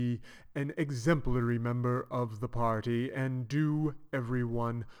an exemplary member of the party and do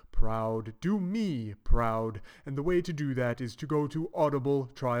everyone proud. Do me proud. And the way to do that is to go to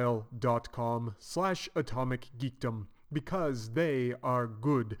audibletrial.com/atomicgeekdom because they are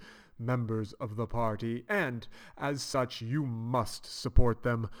good members of the party, and as such you must support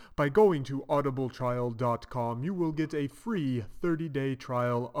them. By going to audibletrial.com, you will get a free 30-day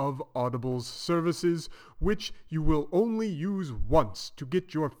trial of Audible's services, which you will only use once to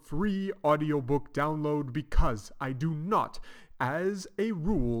get your free audiobook download, because I do not, as a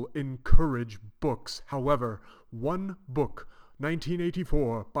rule, encourage books. However, one book,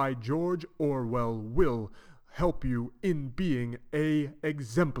 1984 by George Orwell, will help you in being a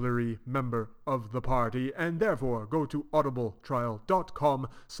exemplary member of the party, and therefore go to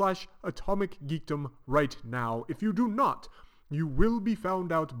audibletrial.com/atomicgeekdom right now. If you do not, you will be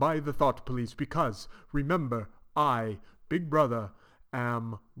found out by the Thought Police, because remember, I, Big Brother,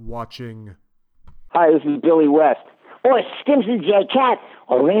 am watching. Hi, this is Billy West. Or Stimson J. Cat,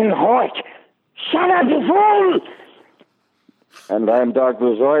 or Lynn Hort. Shut up, you fool! And I'm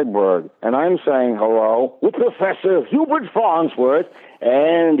Dr. Zoidberg, and I'm saying hello with Professor Hubert Farnsworth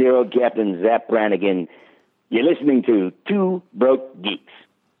and your old Captain Zap Brannigan. You're listening to Two Broke Geeks.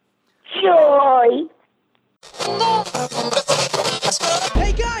 Joy!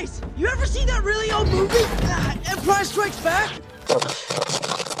 Hey guys, you ever seen that really old movie, Empire Strikes Back?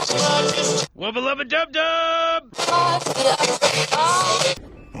 Wubba lubba dub dub!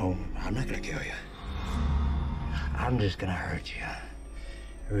 Oh, I'm not gonna kill you. I'm just gonna hurt you.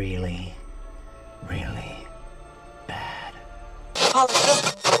 Really, really bad.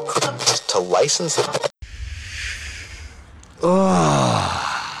 To license it.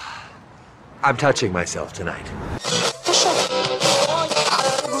 Oh, I'm touching myself tonight.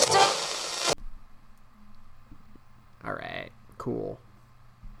 All right, cool.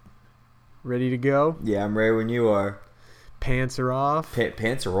 Ready to go? Yeah, I'm ready when you are. Pants are off?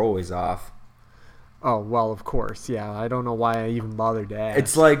 Pants are always off. Oh, well, of course. Yeah, I don't know why I even bothered to ask.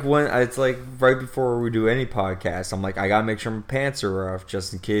 It's like right before we do any podcast, I'm like, I gotta make sure my pants are off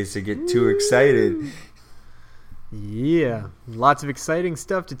just in case I get too excited. Yeah, lots of exciting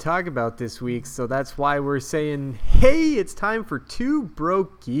stuff to talk about this week, so that's why we're saying, hey, it's time for Two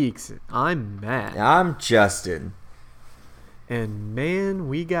Broke Geeks. I'm Matt. I'm Justin. And man,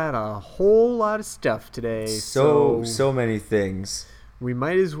 we got a whole lot of stuff today. So many things. We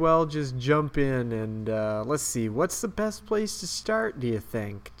might as well just jump in and let's see. What's the best place to start, do you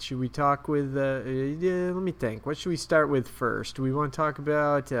think? Should we talk with... let me think. What should we start with first? Do we want to talk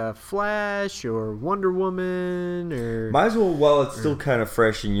about Flash or Wonder Woman? Or might as well, while it's still kind of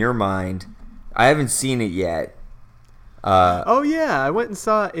fresh in your mind. I haven't seen it yet. Oh, yeah. I went and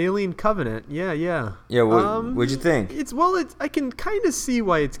saw Alien Covenant. Yeah. Yeah, what'd you think? I can kind of see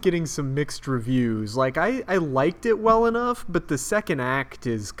why it's getting some mixed reviews. Like, I liked it well enough, but the second act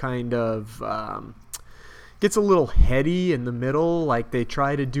is kind of, gets a little heady in the middle. Like, they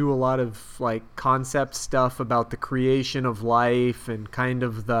try to do a lot of, like, concept stuff about the creation of life and kind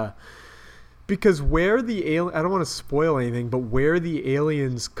of because where the I don't want to spoil anything, but where the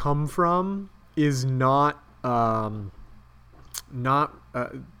aliens come from is not,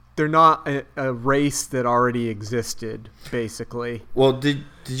 they're not a race that already existed, basically. Well, did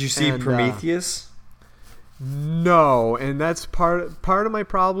you see Prometheus? No, and that's part of my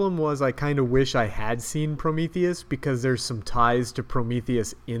problem was I kind of wish I had seen Prometheus, because there's some ties to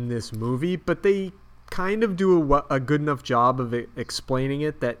Prometheus in this movie, but they kind of do a good enough job of explaining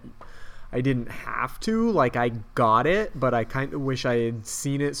it that I didn't have to. Like, I got it, but I kind of wish I had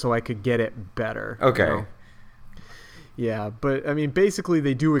seen it so I could get it better. Okay. You know? Yeah, but I mean, basically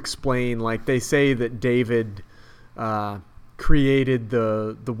they do explain, like, they say that David created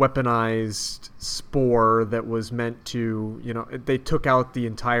the weaponized spore that was meant to, they took out the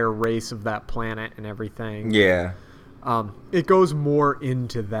entire race of that planet and everything. Yeah. It goes more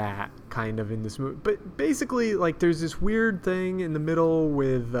into that kind of in this movie. But basically, like, there's this weird thing in the middle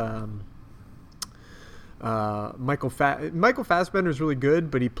with Michael Fassbender's really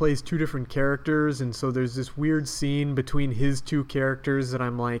good, but he plays two different characters, and so there's this weird scene between his two characters that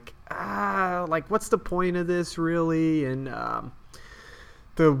I'm like, what's the point of this really? And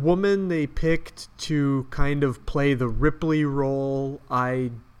the woman they picked to kind of play the Ripley role, I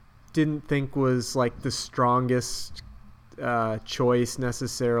didn't think was like the strongest choice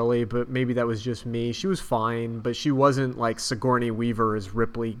necessarily, but maybe that was just me. She was fine, but she wasn't like Sigourney Weaver as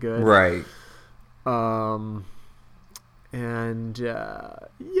Ripley good. Right. I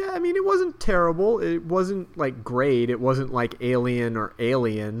mean, it wasn't terrible. It wasn't like great. It wasn't like Alien or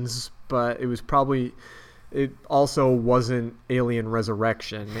Aliens, but it was probably, it also wasn't Alien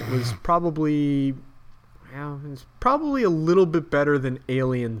Resurrection. It was probably a little bit better than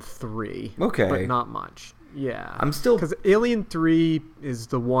Alien 3. Okay. But not much. Yeah. I'm still... Because Alien 3 is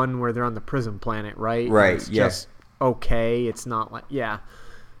the one where they're on the prison planet, right? Right, It's just okay. It's not like... Yeah.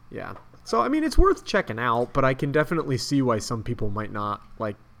 Yeah. So, I mean, it's worth checking out, but I can definitely see why some people might not,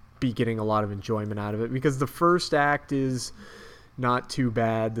 like, be getting a lot of enjoyment out of it. Because the first act is not too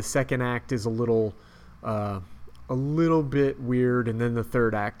bad. The second act is a little bit weird, and then the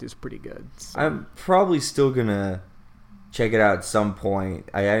third act is pretty good. So. I'm probably still gonna check it out at some point.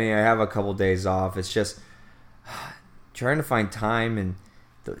 I mean, I have a couple days off. It's just trying to find time and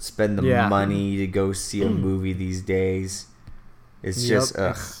spend the money to go see a movie these days. It's just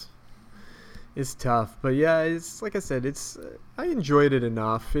it's tough, but yeah, it's like I said, I enjoyed it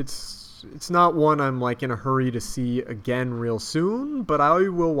enough. It's not one I'm like in a hurry to see again real soon, but I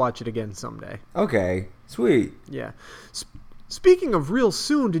will watch it again someday. Okay, sweet. Yeah. Speaking of real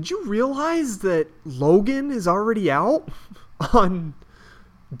soon, did you realize that Logan is already out on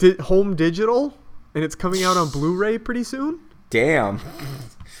home digital, and it's coming out on Blu-ray pretty soon? Damn.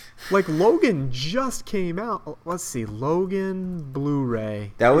 Like, Logan just came out. Let's see, Logan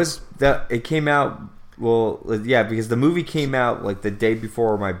Blu-ray. It came out, well, yeah, because the movie came out like the day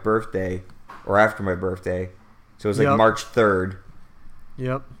before my birthday, or after my birthday. So it was like March 3rd.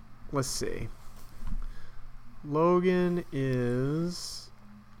 Yep. Let's see. Logan is...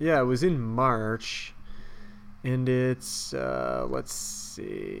 Yeah, it was in March. And it's, let's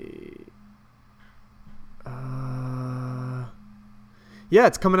see... Yeah,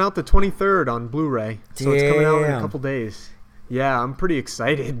 it's coming out the 23rd on Blu-ray. So it's coming out in a couple days. Yeah, I'm pretty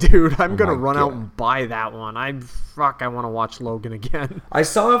excited, dude. I'm going to run out and buy that one. I want to watch Logan again. I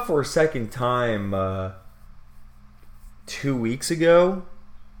saw it for a second time 2 weeks ago.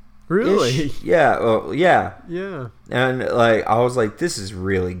 Really? Yeah. Well, yeah. Yeah. And like I was like, this is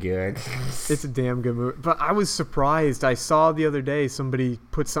really good. It's a damn good movie. But I was surprised. I saw the other day somebody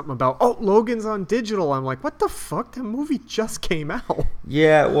put something about, oh, Logan's on digital. I'm like, what the fuck? That movie just came out.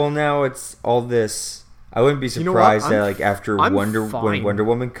 Yeah. Well, now it's all this. I wouldn't be surprised that like after when Wonder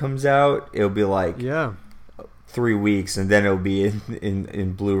Woman comes out, it'll be like 3 weeks, and then it'll be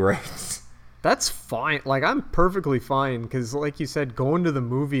in Blu-rays. That's fine. Like, I'm perfectly fine because, like you said, going to the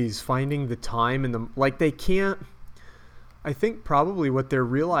movies, finding the time and they can't. I think probably what they're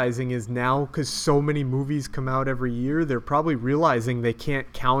realizing is now, because so many movies come out every year, they're probably realizing they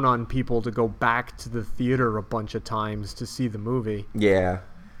can't count on people to go back to the theater a bunch of times to see the movie. Yeah.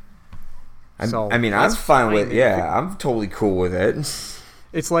 So I mean, I'm fine with I'm totally cool with it.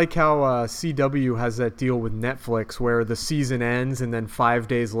 It's like how CW has that deal with Netflix where the season ends and then 5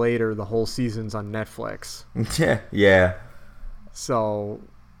 days later the whole season's on Netflix. Yeah. So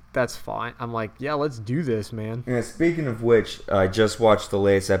that's fine. I'm like, yeah, let's do this, man. Yeah, speaking of which, I just watched the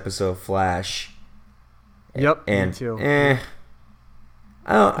latest episode of Flash. Yep, and, me too.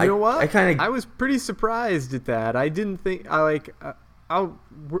 I don't. You know what? I I was pretty surprised at that. I didn't think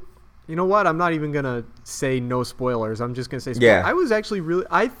you know what? I'm not even going to say no spoilers. I'm just going to say spoilers. Yeah. I was actually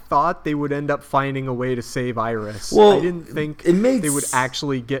I thought they would end up finding a way to save Iris. Well, I didn't think they would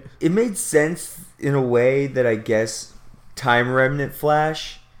actually get... It made sense in a way that I guess Time Remnant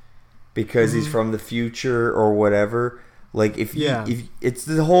Flash, because he's from the future or whatever. Like, if it's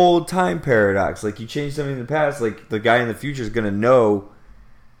the whole time paradox. Like, you change something in the past, like, the guy in the future is going to know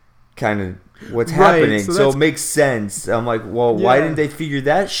kind of what's happening, so it makes sense. I'm like, well, why didn't they figure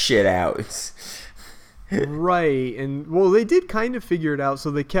that shit out? Right. And well, they did kind of figure it out,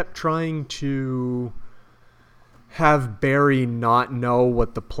 so they kept trying to have Barry not know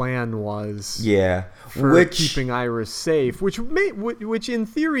what the plan was for keeping Iris safe, which in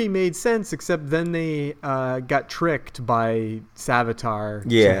theory made sense, except then they got tricked by Savitar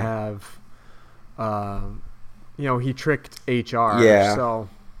to have he tricked HR. So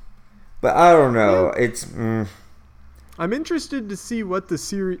but I don't know. It's. I'm interested to see what the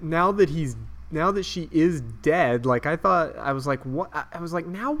series now that she is dead. Like I was like, what? I was like,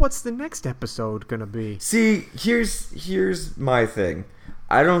 now what's the next episode gonna be? See, here's my thing.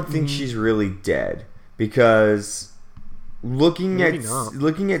 I don't think she's really dead because looking at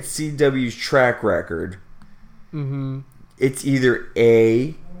CW's track record, it's either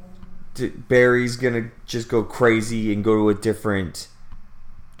Barry's gonna just go crazy and go to a different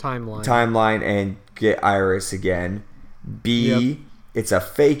timeline and get Iris again. B, it's a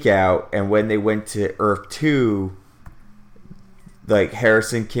fake out, and when they went to Earth 2, like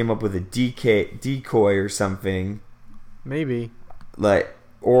Harrison came up with a decoy or something. Maybe. Like,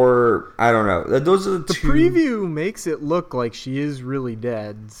 or I don't know. Those are the two. The preview makes it look like she is really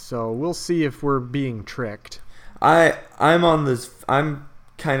dead, so we'll see if we're being tricked. I'm on this. I'm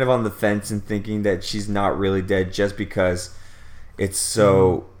kind of on the fence and thinking that she's not really dead just because it's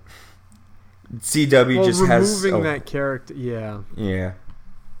so. CW just has removing that character. Yeah. Yeah.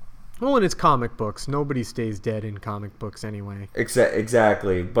 Well, and it's comic books. Nobody stays dead in comic books anyway.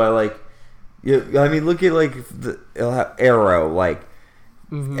 Exactly, but like, I mean, look at like the Arrow. Like,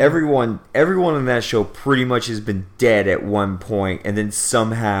 everyone in that show pretty much has been dead at one point, and then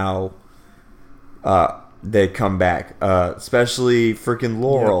somehow, they come back. Especially freaking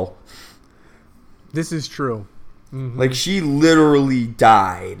Laurel. Yep. This is true. Like, she literally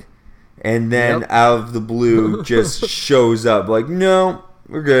died, and then out of the blue just shows up. Like, no,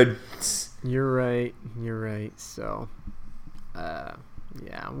 we're good. You're right. So,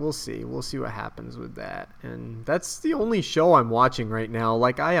 yeah, we'll see. We'll see what happens with that. And that's the only show I'm watching right now.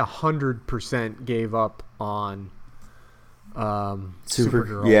 Like, I 100% gave up on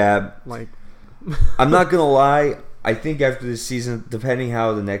Supergirl. Yeah. Like, I'm not gonna lie. I think after this season, depending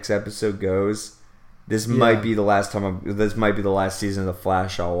how the next episode goes, this might be the last time. This might be the last season of The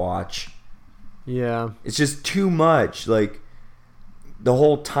Flash I'll watch. Yeah. It's just too much. Like, the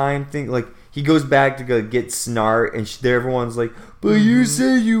whole time thing. Like, he goes back to go get Snart, and everyone's like, "But you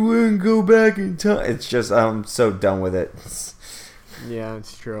said you wouldn't go back in time." It's just, I'm so done with it. Yeah,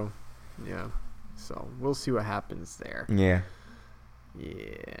 it's true. Yeah. So we'll see what happens there. Yeah.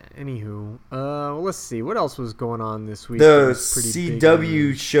 Yeah. Anywho, well, let's see what else was going on this week. The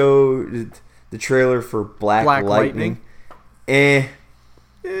CW showed the trailer for Black Lightning.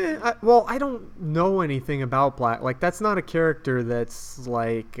 Well, I don't know anything about Black. Like, that's not a character that's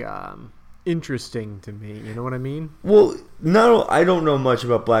like interesting to me. You know what I mean? Well, no, I don't know much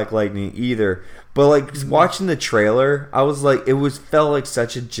about Black Lightning either. But like watching the trailer, I was like, felt like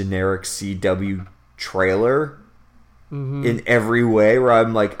such a generic CW trailer in every way. Where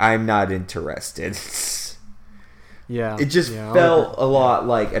I'm like, I'm not interested. Yeah, it just felt a lot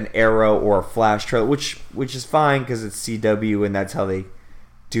like an Arrow or a Flash trailer, which is fine because it's CW and that's how they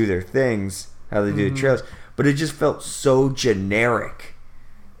do their things, how they do the trailers. But it just felt so generic,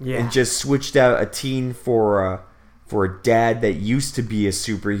 and just switched out a teen for a dad that used to be a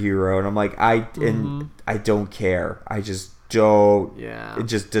superhero, and I'm like, I don't care. I just don't. Yeah, it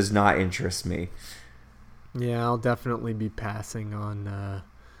just does not interest me. Yeah, I'll definitely be passing on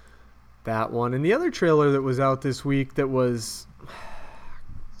that one. And the other trailer that was out this week that was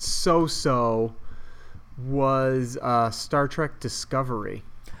so was Star Trek Discovery.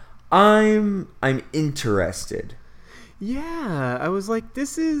 I'm interested. Yeah, I was like,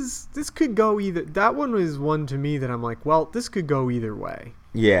 this could go either. That one was one to me that I'm like, well, this could go either way.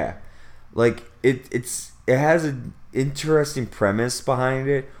 Yeah, like it has an interesting premise behind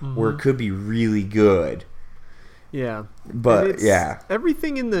it where it could be really good. Yeah, but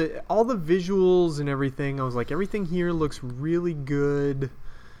everything in all the visuals and everything, I was like, everything here looks really good.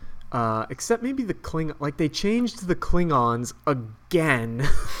 Except maybe the Klingon, like they changed the Klingons again.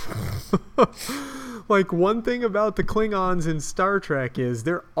 Like, one thing about the Klingons in Star Trek is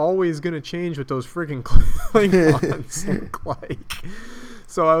they're always going to change what those freaking Klingons look like.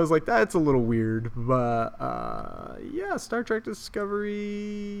 So I was like, that's a little weird. But, yeah, Star Trek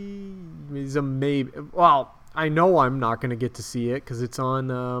Discovery is a maybe. Well, I know I'm not going to get to see it because it's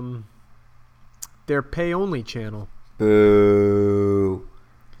on their pay-only channel. Boo.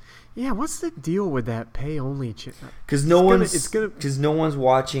 Yeah, what's the deal with that pay-only channel? Because no one's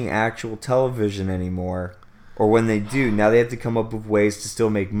watching actual television anymore. Or when they do, now they have to come up with ways to still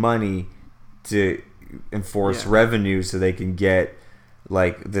make money to enforce revenue so they can get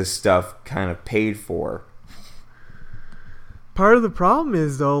like this stuff kind of paid for. Part of the problem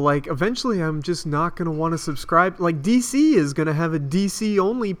is, though, like, eventually I'm just not going to want to subscribe. Like, DC is going to have a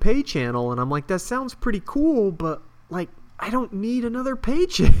DC-only pay channel, and I'm like, that sounds pretty cool, but, like, I don't need another pay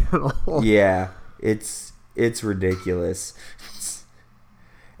channel. Yeah, it's ridiculous.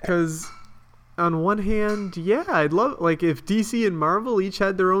 Because on one hand, yeah, I'd love, like, if DC and Marvel each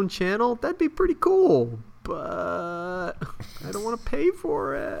had their own channel, that'd be pretty cool. But I don't want to pay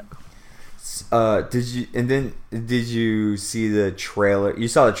for it. Did you see the trailer? You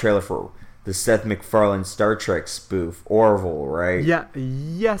saw the trailer for the Seth MacFarlane Star Trek spoof, Orville, right? Yeah.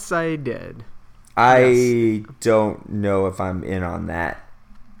 Yes, I did. I don't know if I'm in on that.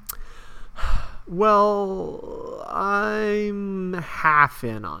 Well, I'm half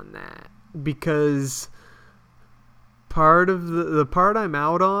in on that because part of the part I'm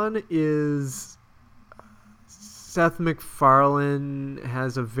out on is Seth MacFarlane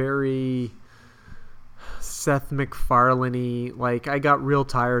has a very Seth MacFarlane-y. Like, I got real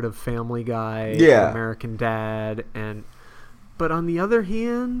tired of Family Guy, American Dad, but on the other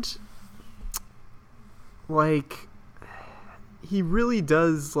hand, like, he really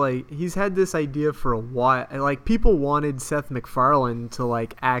does, like, he's had this idea for a while. Like, people wanted Seth MacFarlane to,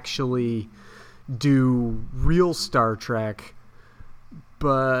 like, actually do real Star Trek,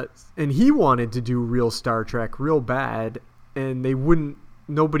 and he wanted to do real Star Trek real bad, and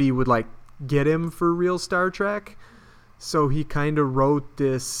nobody would, like, get him for real Star Trek, so he kind of wrote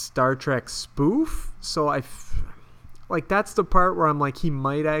this Star Trek spoof. So like, that's the part where I'm like, he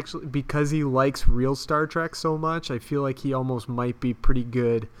might actually, because he likes real Star Trek so much, I feel like he almost might be pretty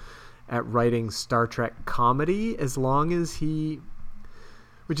good at writing Star Trek comedy, as long as he,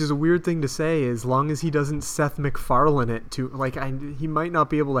 which is a weird thing to say, as long as he doesn't Seth MacFarlane it to, like, he might not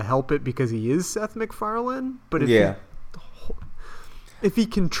be able to help it because he is Seth MacFarlane, but if he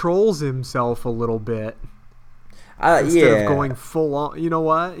controls himself a little bit instead of going full on, you know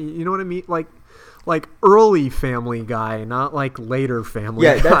what I mean? Like early Family Guy, not like later Family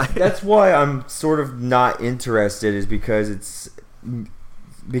Guy. Yeah, that's why I'm sort of not interested, is because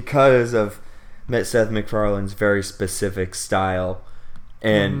of Seth MacFarlane's very specific style,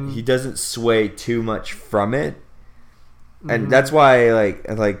 and he doesn't sway too much from it. And that's why I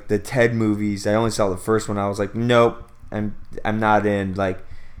like the Ted movies. I only saw the first one. I was like, nope. I'm not in, like,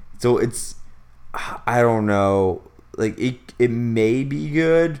 so it's, I don't know, like, it may be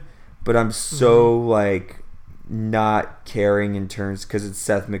good, but I'm so like not caring in terms, because it's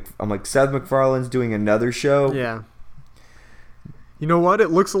I'm like, Seth MacFarlane's doing another show. Yeah. You know what?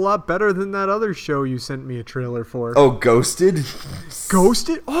 It looks a lot better than that other show you sent me a trailer for. Oh, Ghosted?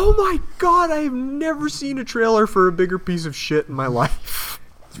 Ghosted? Oh my God, I have never seen a trailer for a bigger piece of shit in my life.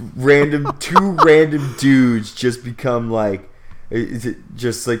 Two random dudes just become, like, is it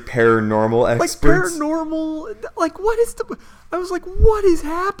just like paranormal experts? Like paranormal, like, what is I was like, what is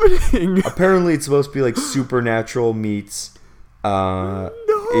happening? Apparently it's supposed to be like Supernatural meets no.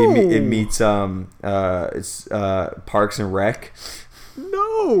 It meets it's Parks and Rec.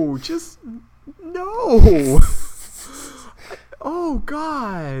 No, just no. Oh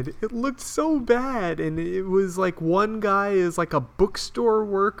God, it looked so bad, and it was like one guy is like a bookstore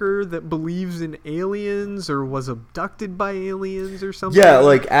worker that believes in aliens or was abducted by aliens or something. Yeah,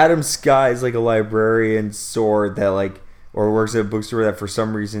 like Adam Sky is like a librarian sword that, like, or works at a bookstore that for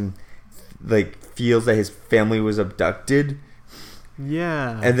some reason, like, feels that his family was abducted.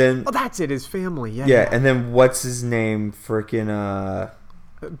 Yeah. And then, oh, that's it, his family. Yeah, and then what's his name? Freaking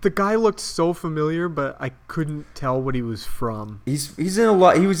the guy looked so familiar, but I couldn't tell what he was from. He's in a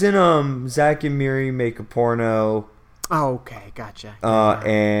lot. He was in Zack and Miri Make a Porno. Oh, okay, gotcha.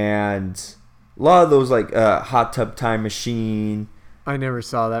 And a lot of those, like, Hot Tub Time Machine. I never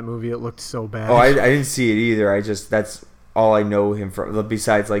saw that movie. It looked so bad. Oh, I didn't see it either. That's all I know him from,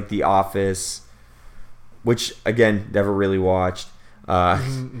 besides, like, The Office, which, again, never really watched.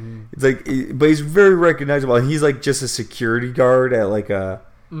 It's like, but he's very recognizable. And he's like just a security guard at like a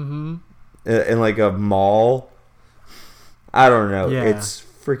in like a mall. I don't know. Yeah. It's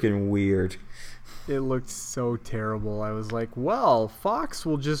freaking weird. It looked so terrible. I was like, well, Fox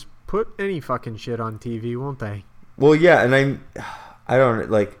will just put any fucking shit on TV, won't they? Well, yeah, and I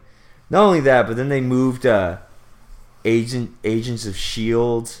don't, like, not only that, but then they moved Agents of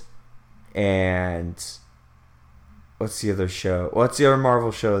S.H.I.E.L.D. and what's the other show? What's the other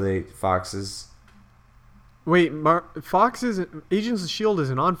Marvel show Fox's? Wait, Fox isn't, Agents of S.H.I.E.L.D.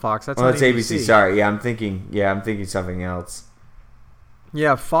 isn't on Fox. That's ABC. Sorry, I'm thinking something else.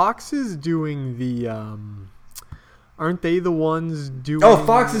 Yeah, Fox is doing the aren't they the ones doing? Oh,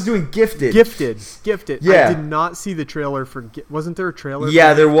 Fox is doing Gifted. Gifted. Yeah. I did not see the trailer for. Wasn't there a trailer?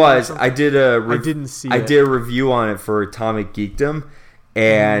 Yeah, there was. I didn't see it. I did a review on it for Atomic Geekdom,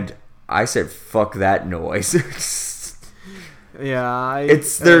 and I said, "Fuck that noise." Yeah,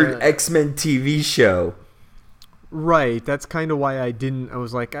 it's their X-Men TV show. Right, that's kind of why I didn't. I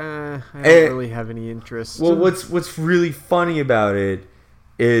was like, I don't really have any interest. Well, what's really funny about it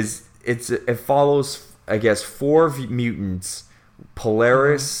is it follows, I guess, 4 mutants: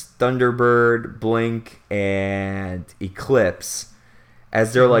 Polaris, Thunderbird, Blink, and Eclipse,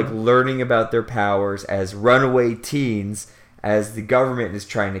 as they're like learning about their powers as runaway teens, as the government is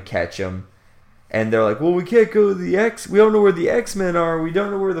trying to catch them. And they're like, well, we can't go to the we don't know where the X-Men are. We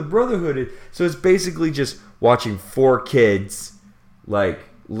don't know where the Brotherhood is. So it's basically just watching 4 kids, like,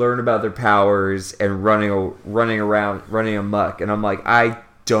 learn about their powers and running around, running amok. And I'm like, I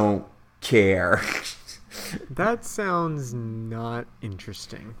don't care. That sounds not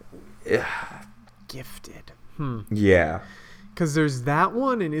interesting. Gifted. Yeah. Because there's that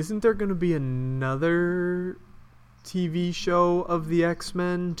one, and isn't there going to be another TV show of the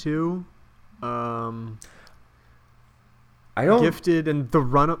X-Men too? I don't. Gifted and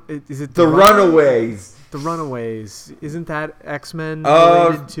is it the Runaways? The Runaways. Isn't that X-Men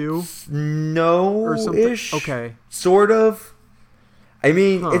related too? No, or something. Ish, okay, sort of. I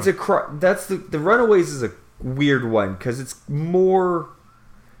mean, it's that's the Runaways is a weird one because it's more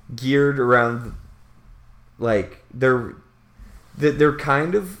geared around like they're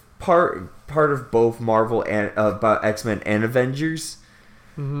kind of part of both Marvel and about X-Men and Avengers.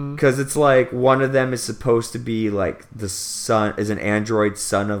 Because it's like one of them is supposed to be like the son is an android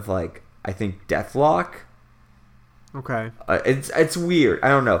son of like I think Deathlock. Okay. It's weird. I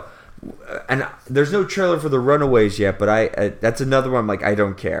don't know. And there's no trailer for the Runaways yet, but I that's another one. Like I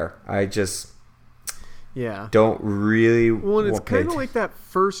don't care. I just don't really. Well, and it's kind of like that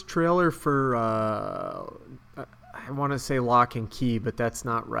first trailer for I want to say Lock and Key, but that's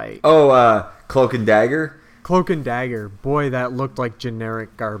not right. Oh, Cloak and Dagger. Cloak and Dagger. Boy, that looked like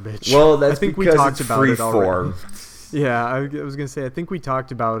generic garbage. Well, that's I think because we talked it's about free it already. form. Yeah, I was going to say, I think we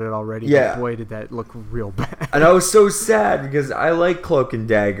talked about it already. Yeah. But boy, did that look real bad. And I was so sad because I like Cloak and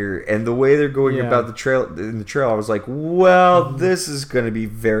Dagger, and the way they're going about the trail in the trail, I was like, well, this is going to be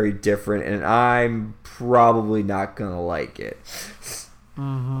very different, and I'm probably not going to like it.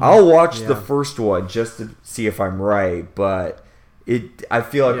 I'll watch the first one just to see if I'm right, but I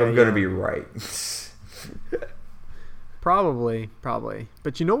feel like I'm going to be right. Probably.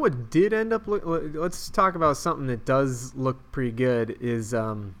 But you know what did end up let's talk about something that does look pretty good is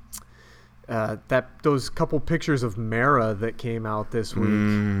those couple pictures of Mara that came out this week.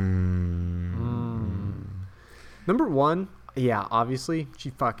 Number one, obviously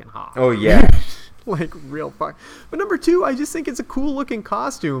she's fucking hot. Oh yeah. Like real fuck. But number two, I just think it's a cool looking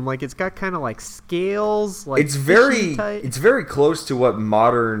costume. Like it's got kind of like scales. Like it's very close to what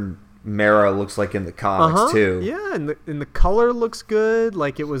modern Mara looks like in the comics too. Yeah, and the color looks good.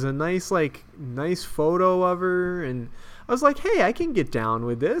 Like it was a nice photo of her, and I was like, hey, I can get down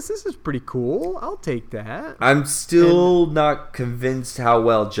with this. This is pretty cool. I'll take that. I'm still not convinced how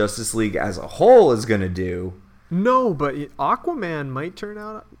well Justice League as a whole is gonna do. No, but Aquaman might turn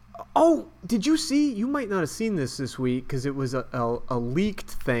out. Oh, did you see? You might not have seen this week because it was a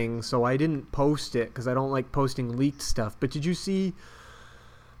leaked thing, so I didn't post it because I don't like posting leaked stuff. But did you see?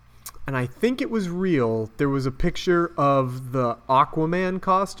 And I think it was real. There was a picture of the Aquaman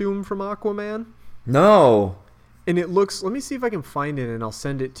costume from Aquaman. No. And it looks... Let me see if I can find it, and I'll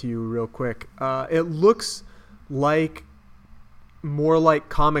send it to you real quick. It looks like... more like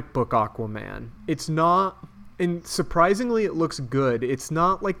comic book Aquaman. It's not... And surprisingly, it looks good. It's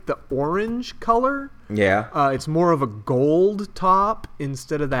not like the orange color. Yeah. It's more of a gold top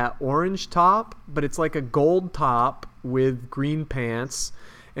instead of that orange top. But it's like a gold top with green pants.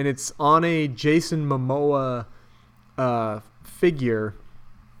 And it's on a Jason Momoa figure.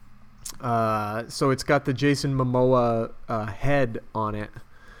 So it's got the Jason Momoa head on it.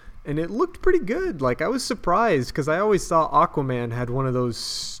 And it looked pretty good. Like, I was surprised because I always thought Aquaman had one of those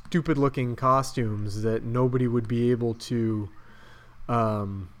stupid-looking costumes that nobody would be able to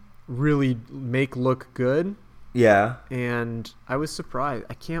really make look good. Yeah. And I was surprised.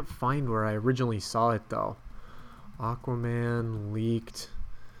 I can't find where I originally saw it, though. Aquaman leaked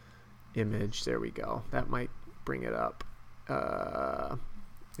image. There we go. That might bring it up.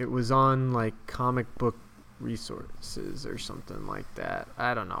 It was on like comic book resources or something like that.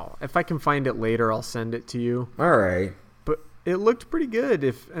 I don't know. If I can find it later, I'll send it to you. All right. But it looked pretty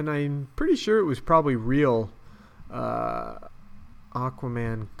good. And I'm pretty sure it was probably real.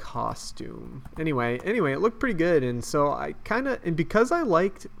 Aquaman costume. Anyway, it looked pretty good. And so because I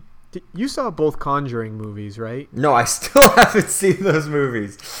liked. You saw both Conjuring movies, right? No, I still haven't seen those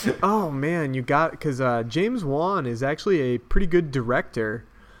movies. Oh, man, because James Wan is actually a pretty good director.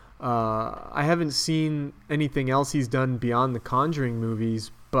 I haven't seen anything else he's done beyond the Conjuring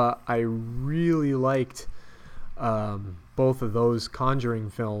movies, but I really liked both of those Conjuring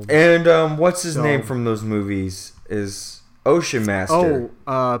films. And what's his name from those movies is Ocean Master.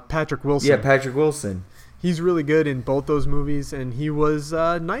 Oh, Patrick Wilson. Yeah, Patrick Wilson. He's really good in both those movies, and he was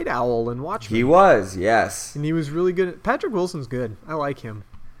Night Owl in Watchmen. He was, yes. And he was really good. Patrick Wilson's good. I like him.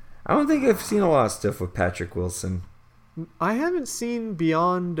 I don't think I've seen a lot of stuff with Patrick Wilson. I haven't seen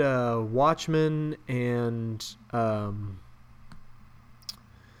beyond Watchmen and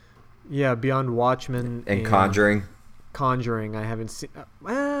beyond Watchmen and Conjuring. Conjuring, I haven't seen.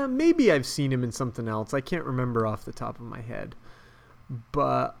 Maybe I've seen him in something else. I can't remember off the top of my head,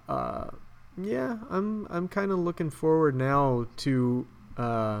 but. Yeah, I'm kind of looking forward now to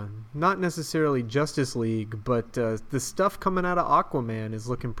not necessarily Justice League, but the stuff coming out of Aquaman is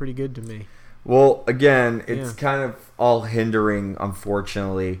looking pretty good to me. Well, again, it's kind of all hindering,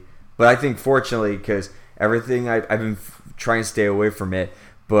 unfortunately. But I think fortunately, because everything I've been trying to stay away from it.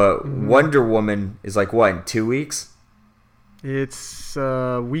 But Wonder Woman is like, what, in 2 weeks? It's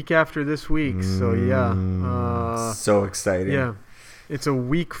a week after this week, so yeah. So exciting. Yeah. It's a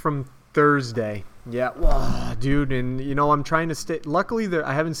week from Thursday. Yeah. Wow, dude, and I'm trying to stay. Luckily,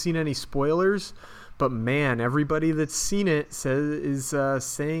 I haven't seen any spoilers, but man, everybody that's seen it is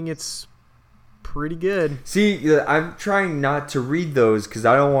saying it's pretty good. See, I'm trying not to read those because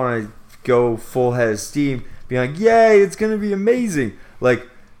I don't want to go full head of steam, being like, "Yay, it's gonna be amazing!" Like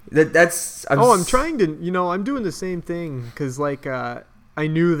that's. I'm trying to. I'm doing the same thing because I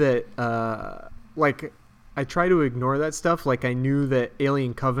knew that I try to ignore that stuff. Like I knew that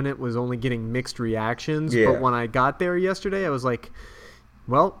Alien Covenant was only getting mixed reactions, but when I got there yesterday, I was like,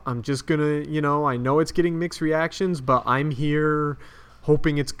 "Well, I'm just gonna. I know it's getting mixed reactions, but I'm here."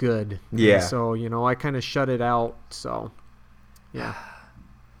 Hoping it's good. Yeah. And so, I kind of shut it out. So, yeah.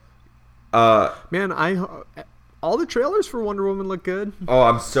 Man, all the trailers for Wonder Woman look good. Oh,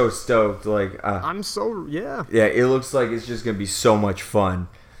 I'm so stoked. Yeah, it looks like it's just going to be so much fun.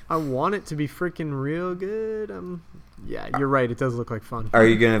 I want it to be freaking real good. Yeah, you're right. It does look like fun. Are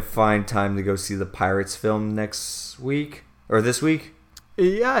you going to find time to go see the Pirates film next week? Or this week?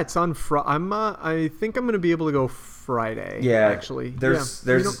 Yeah, it's on I think I'm going to be able to go Friday. Yeah, actually. There's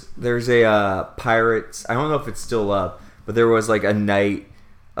a Pirates. I don't know if it's still up, but there was like a night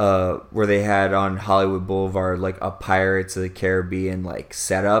where they had on Hollywood Boulevard like a Pirates of the Caribbean like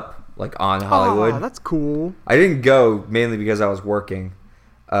setup like on Hollywood. Oh, that's cool. I didn't go mainly because I was working.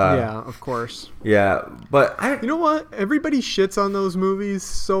 Yeah, of course. Yeah, but you know what? Everybody shits on those movies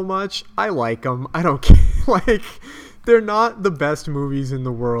so much. I like them. I don't care. They're not the best movies in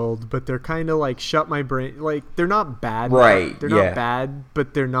the world, but they're kind of like shut my brain. Like they're not bad, right? They're not bad,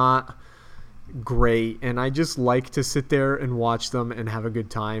 but they're not great. And I just like to sit there and watch them and have a good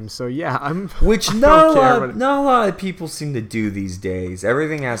time. So yeah, not a lot of people seem to do these days.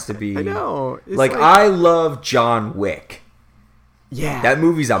 Everything has to be. I know. I love John Wick. Yeah, that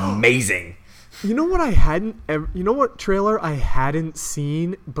movie's amazing. You know what trailer I hadn't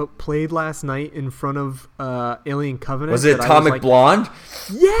seen but played last night in front of Alien Covenant? Was it Atomic Blonde?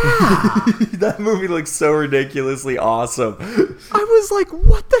 Yeah! That movie looks so ridiculously awesome. I was like,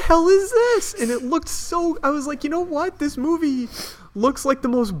 what the hell is this? And it looked I was like, you know what? This movie looks like the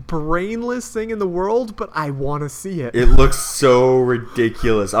most brainless thing in the world, but I want to see it. It looks so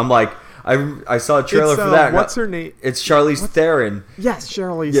ridiculous. I'm like... I saw a trailer for that. What's her name? It's Charlize Theron. Yes,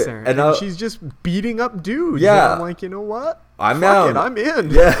 Charlize Theron. And she's just beating up dudes. Yeah. And I'm like, you know what? I'm out. I'm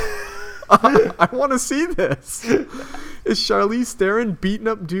in. Yeah. I want to see this. Is Charlize Theron beating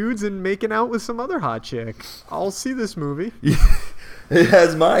up dudes and making out with some other hot chick? I'll see this movie. It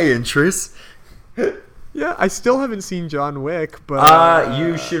has my interest. Yeah, I still haven't seen John Wick, but...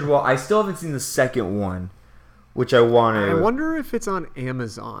 you should... Well, I still haven't seen the second one, which I want to... I wonder if it's on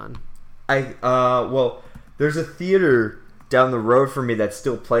Amazon. Well, there's a theater down the road from me that's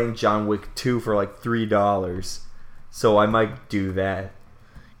still playing John Wick 2 for like $3. So I might do that.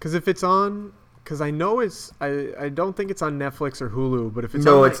 Because if it's on... Because I know it's... I don't think it's on Netflix or Hulu, but if it's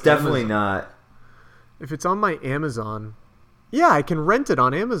No, on it's definitely not. If it's on my Amazon... Yeah, I can rent it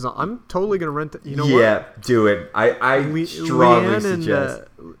on Amazon. I'm totally going to rent it. You know what? Yeah, do it. I strongly suggest...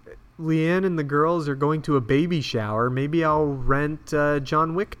 Leanne and the girls are going to a baby shower. Maybe I'll rent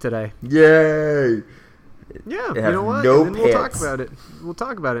John Wick today. Yay! Yeah, you know what? No and then we'll talk about it. We'll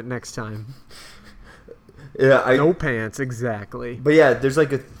talk about it next time. Yeah, no pants, exactly. But yeah, there's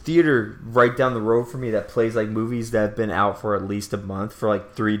like a theater right down the road from me that plays like movies that have been out for at least a month for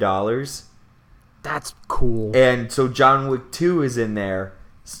like $3. That's cool. And so John Wick 2 is in there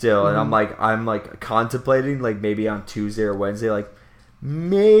still, and I'm like contemplating like maybe on Tuesday or Wednesday like.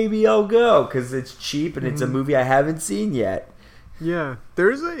 Maybe I'll go because it's cheap and it's a movie I haven't seen yet. Yeah,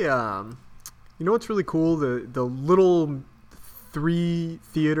 there's a you know what's really cool? The little 3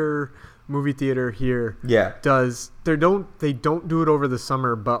 movie theater here. Yeah, they don't do it over the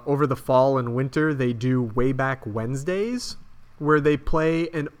summer, but over the fall and winter they do Way Back Wednesdays, where they play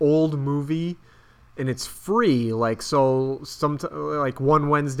an old movie. And it's free, like one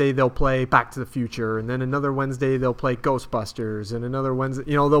Wednesday they'll play Back to the Future, and then another Wednesday they'll play Ghostbusters, and another Wednesday,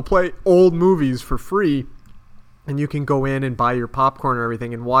 they'll play old movies for free, and you can go in and buy your popcorn and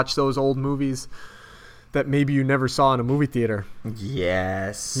everything and watch those old movies that maybe you never saw in a movie theater.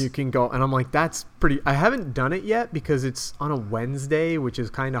 Yes. You can go, and I'm like, that's pretty... I haven't done it yet because it's on a Wednesday, which is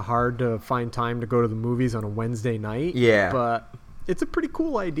kind of hard to find time to go to the movies on a Wednesday night. Yeah. But... it's a pretty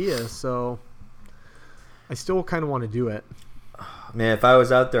cool idea. So I still kind of want to do it. Man, if I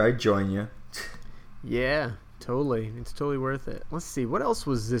was out there, I'd join you. Yeah, totally. It's totally worth it. Let's see. What else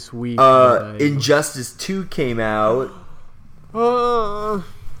was this week? Injustice 2 came out. I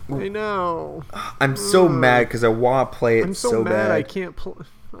know. I'm so mad because I want to play it. I'm so mad I can't play.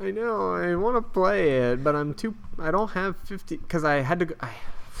 I know. I want to play it, but I don't have 50 because I had to.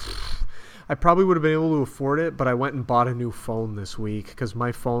 I probably would have been able to afford it, but I went and bought a new phone this week because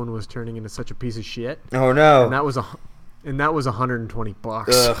my phone was turning into such a piece of shit. Oh no! And that was $120.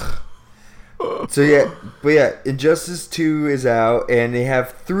 Ugh. So Injustice 2 is out, and they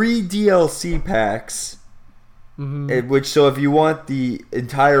have 3 DLC packs. Mm-hmm. So if you want the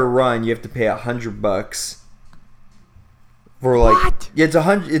entire run, you have to pay $100. For what? Yeah, it's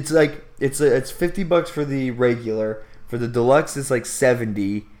 $100. It's $50 for the regular. For the deluxe, it's like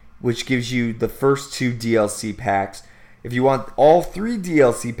 $70, which gives you the first 2 DLC packs. If you want all 3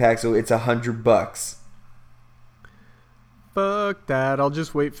 DLC packs, so it's $100. Fuck that. I'll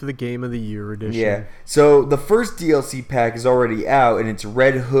just wait for the Game of the Year edition. Yeah. So the first DLC pack is already out, and it's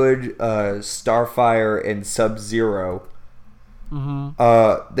Red Hood, Starfire, and Sub-Zero.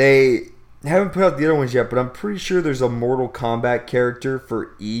 Mm-hmm. They haven't put out the other ones yet, but I'm pretty sure there's a Mortal Kombat character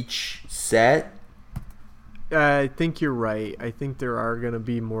for each set. I think you're right. I think there are going to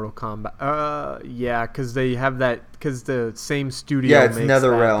be Mortal Kombat. Yeah, because they have that, because the same studio makes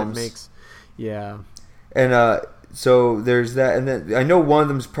NetherRealms. Yeah. And, so there's that, and then I know one of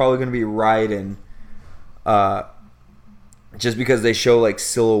them is probably going to be Raiden, just because they show like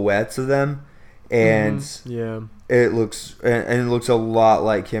silhouettes of them, and it looks a lot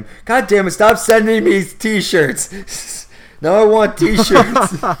like him. God damn it! Stop sending me T-shirts. Now I want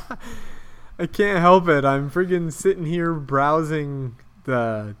T-shirts. I can't help it. I'm freaking sitting here browsing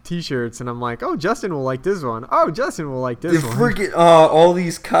the T-shirts, and I'm like, oh, Justin will like this one. Oh, Justin will like this one. Freaking all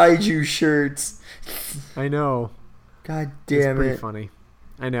these kaiju shirts. I know. God damn it's pretty funny.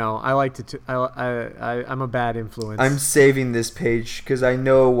 I know. I like to. I'm a bad influence. I'm saving this page because I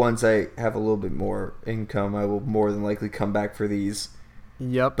know once I have a little bit more income, I will more than likely come back for these.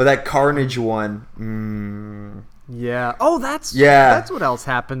 Yep. But that Carnage one. Yeah. Oh, that's what else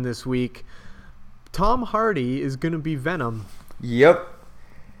happened this week. Tom Hardy is gonna be Venom. Yep.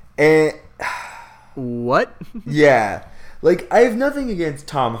 And what? Yeah. Like, I have nothing against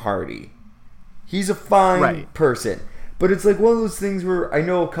Tom Hardy. He's a fine person. But it's like one of those things where I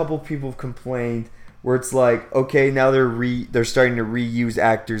know a couple people have complained where it's like, okay, now they're starting to reuse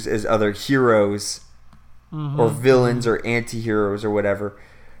actors as other heroes or villains or anti-heroes or whatever.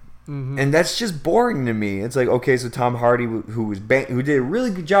 Mm-hmm. And that's just boring to me. It's like, okay, so Tom Hardy, who did a really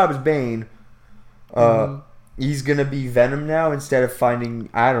good job as Bane, he's going to be Venom now instead of finding,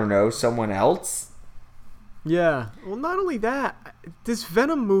 I don't know, someone else? Yeah. Well, not only that, this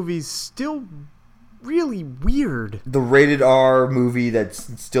Venom movie's still really weird. The rated R movie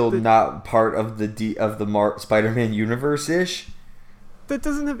that's still not part of the Spider-Man universe-ish. That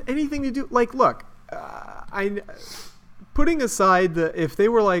doesn't have anything to do. Like, look, putting aside if they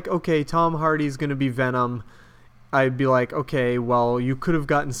were like, okay, Tom Hardy's gonna be Venom, I'd be like, okay, well, you could have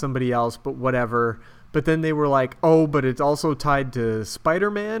gotten somebody else, but whatever. But then they were like, oh, but it's also tied to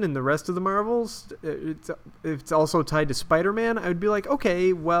Spider-Man and the rest of the Marvels. It's also tied to Spider-Man. I would be like,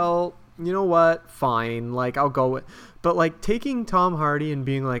 okay, well, you know what? Fine. Like, I'll go with. But like taking Tom Hardy and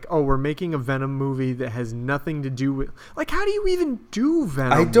being like, oh, we're making a Venom movie that has nothing to do with. Like, how do you even do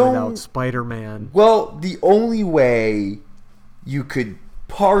Venom without Spider-Man? Well, the only way you could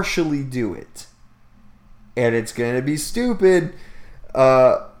partially do it, and it's gonna be stupid,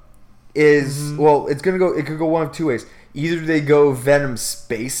 is it could go one of two ways. Either they go Venom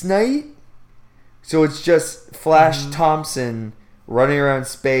Space Knight, so it's just Flash Thompson running around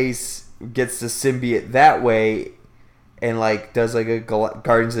space, gets the symbiote that way, and like does like a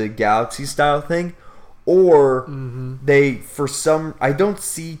Guardians of the Galaxy style thing, or I don't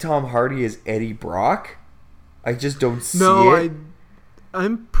see Tom Hardy as Eddie Brock. I just don't see it.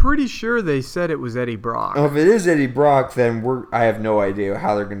 I'm pretty sure they said it was Eddie Brock. Oh, if it is Eddie Brock, then I have no idea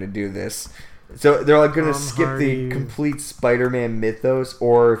how they're going to do this. So they're like going to skip the complete Spider-Man mythos,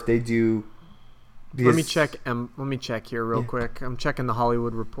 or if they do. Let me check here real quick. I'm checking the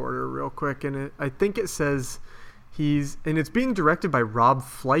Hollywood Reporter real quick, and I think it says and it's being directed by Rob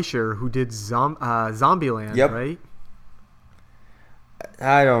Fleischer, who did Zombieland, right?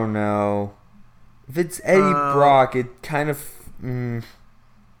 I don't know. If it's Eddie Brock, it kind of.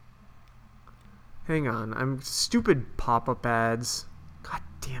 Hang on, I'm stupid pop-up ads.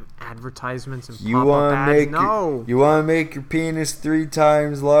 Goddamn advertisements and pop-up ads. You want to make your penis 3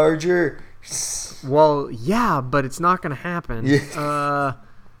 times larger? Well, yeah, but it's not going to happen.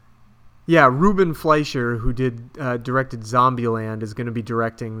 Yeah, Ruben Fleischer, who directed Zombieland, is going to be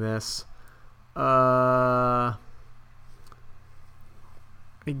directing this. I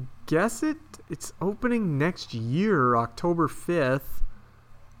guess it's opening next year, October 5th.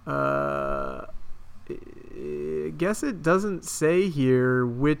 I guess it doesn't say here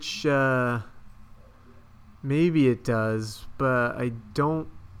which. Maybe it does, but I don't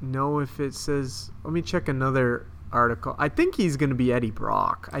know if it says. Let me check another article. I think he's going to be Eddie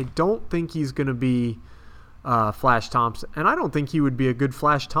Brock. I don't think he's going to be Flash Thompson, and I don't think he would be a good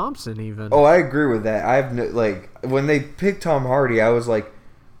Flash Thompson even. Oh, I agree with that. When they picked Tom Hardy, I was like,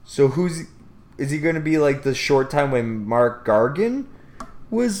 so is he going to be like the short time when Mark Gargan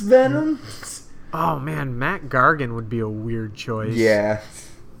was Venom? Oh man, Matt Gargan would be a weird choice. Yeah.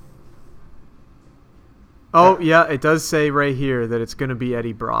 Oh, yeah, it does say right here that it's going to be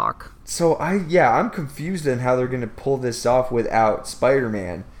Eddie Brock. So, I'm confused on how they're going to pull this off without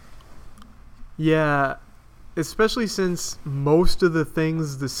Spider-Man. Yeah, especially since most of the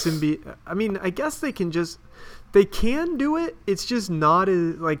things the symbiote... I mean, I guess they can do it. It's just not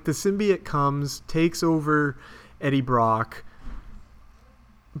as... Like, the symbiote comes, takes over Eddie Brock...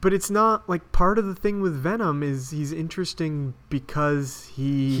 But it's not, like, part of the thing with Venom is he's interesting because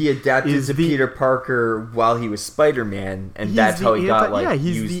he adapted to Peter Parker while he was Spider-Man, and that's how he got, like,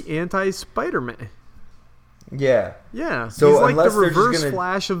 he's the anti-Spider-Man. Yeah. Yeah, so he's like the reverse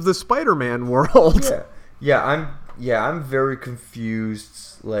Flash of the Spider-Man world. Yeah, I'm very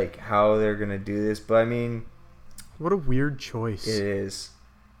confused, like, how they're going to do this, but, I mean... What a weird choice. It is.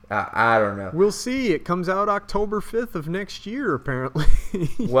 I don't know. We'll see. It comes out October 5th of next year, apparently.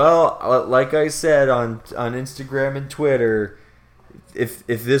 Well, like I said on Instagram and Twitter, if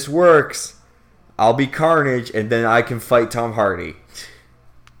this works, I'll be Carnage, and then I can fight Tom Hardy.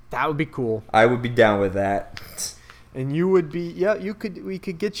 That would be cool. I would be down with that. And you would be, we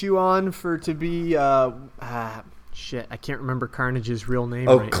could get you on to be, shit, I can't remember Carnage's real name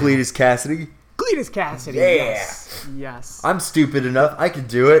right Cletus now. Cassidy? Cletus Cassidy, yeah. Yes. I'm stupid enough. I could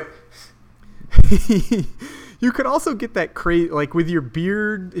do it. You could also get that like with your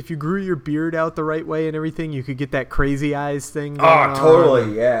beard, if you grew your beard out the right way and everything, you could get that crazy eyes thing going on.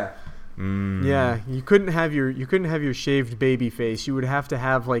 Totally, yeah. Yeah, you couldn't have your shaved baby face. You would have to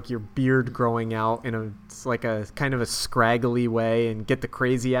have like your beard growing out in a kind of a scraggly way and get the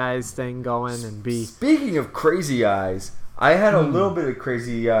crazy eyes thing going and be. Speaking of crazy eyes, I had a little bit of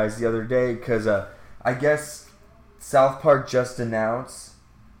crazy eyes the other day because I guess South Park just announced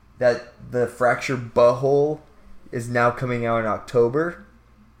that the Fractured Butthole is now coming out in October.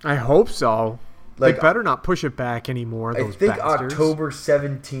 I hope so. Like, they better not push it back anymore, those bastards. I think bastards. October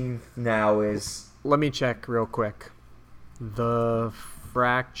 17th now is... Let me check real quick. The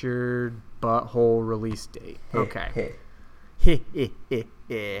Fractured Butthole release date. Okay.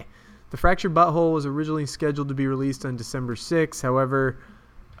 The Fractured Butthole was originally scheduled to be released on December 6th. However,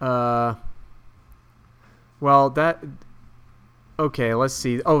 okay, let's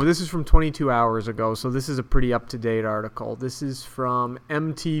see. Oh, this is from 22 hours ago, so this is a pretty up-to-date article. This is from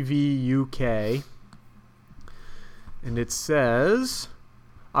MTV UK, and it says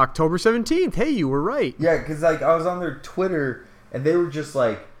October 17th. Hey, you were right. Yeah, because like I was on their Twitter, and they were just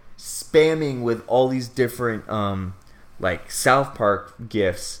like spamming with all these different like South Park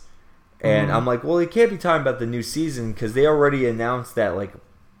gifs. And I'm like, well, they can't be talking about the new season because they already announced that like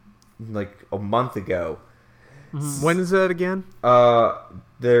a month ago. When is that again?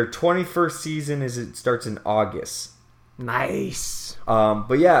 Their 21st season starts in August. Nice.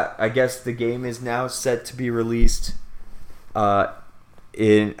 But yeah, I guess the game is now set to be released on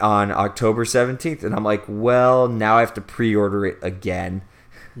October 17th, and I'm like, well, now I have to pre-order it again.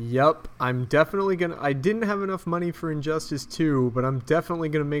 Yep, I'm definitely gonna. I didn't have enough money for Injustice 2, but I'm definitely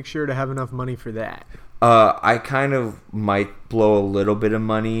gonna make sure to have enough money for that. I kind of might blow a little bit of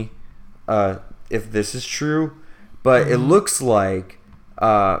money, if this is true, but it looks like,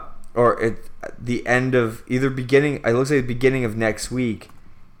 the end of it looks like the beginning of next week,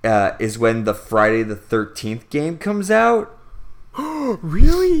 is when the Friday the 13th game comes out.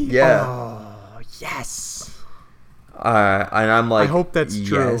 Really? Yeah. Oh, yes. And I'm like, I hope that's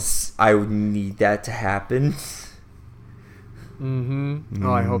true. Yes, I would need that to happen.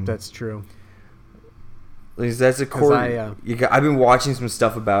 Oh, I hope that's true. Because that's a core. I've been watching some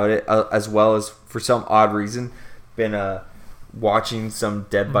stuff about it, as well as for some odd reason, been watching some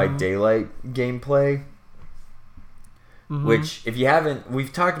Dead by Daylight gameplay. Which, if you haven't,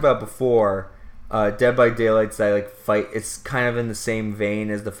 we've talked about before. Dead by Daylight's that like fight. It's kind of in the same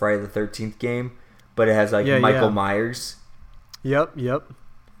vein as the Friday the 13th game, but it has like Michael Myers. Yep.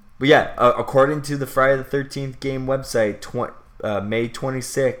 But yeah, according to the Friday the 13th game website, May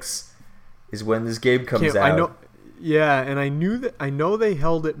 26th is when this game comes out. I know. Yeah, and I know they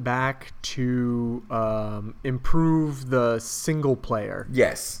held it back to improve the single player.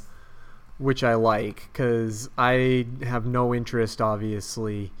 Yes. Which I like, because I have no interest,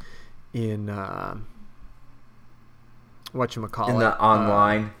 obviously, in whatchamacallit. In the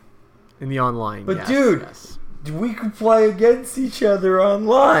online. In the online, but yes, dude, yes. We could play against each other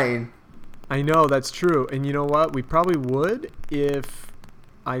online. I know, that's true. And you know what? We probably would if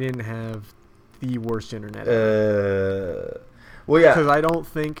I didn't have the worst internet ever. Well, yeah. Because I don't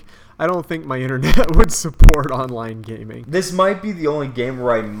think my internet would support online gaming. This might be the only game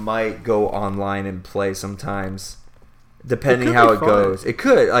where I might go online and play sometimes, depending how it goes. It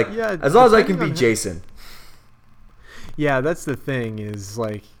could, as long as I can beat Jason. Yeah, that's the thing. Is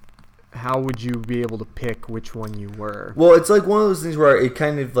like, how would you be able to pick which one you were? Well, it's like one of those things where it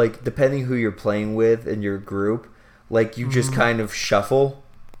kind of like, depending who you're playing with in your group, like you just kind of shuffle.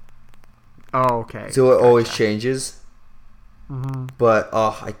 Oh, okay. So it always changes. Mm-hmm. But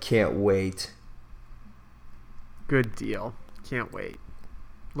I can't wait. Good deal. Can't wait.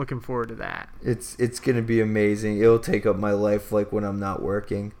 Looking forward to that. It's gonna be amazing. It'll take up my life like when I'm not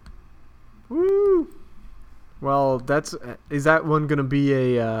working. Woo! Well, is that one gonna be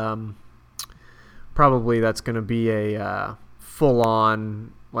a probably that's gonna be a full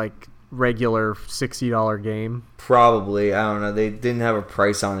on like regular $60 game? Probably. I don't know. They didn't have a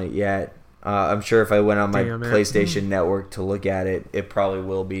price on it yet. I'm sure if I went on my PlayStation Network to look at it, it probably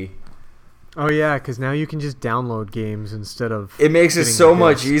will be. Oh yeah, because now you can just download games instead of. It makes it so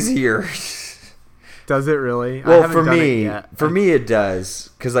much easier. Does it really? Well, for me it does,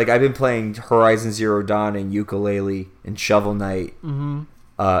 because like I've been playing Horizon Zero Dawn and Yooka-Laylee and Shovel Knight, and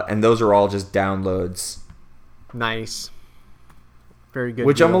those are all just downloads. Nice. Very good.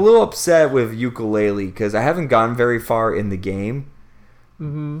 Which deal. I'm a little upset with Yooka-Laylee because I haven't gone very far in the game.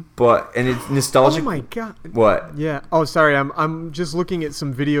 Mm-hmm. And it's nostalgic. Oh my god! What? Yeah. Oh, sorry. I'm just looking at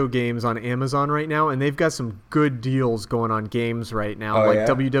some video games on Amazon right now, and they've got some good deals going on games right now, like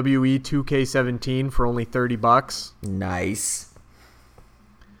WWE 2K17 for only $30. Nice.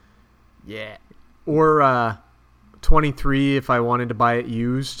 Yeah. Or 23 if I wanted to buy it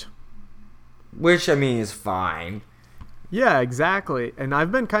used. Which I mean is fine. Yeah, exactly. And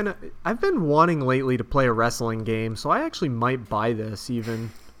I've been wanting lately to play a wrestling game, so I actually might buy this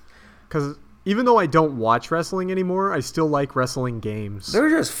because even though I don't watch wrestling anymore, I still like wrestling games. They're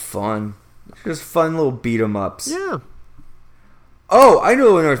just fun. They're just fun little beat 'em ups. Yeah. Oh, I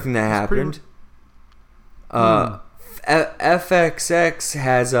know another thing that happened. FXX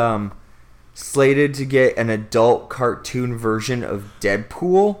has slated to get an adult cartoon version of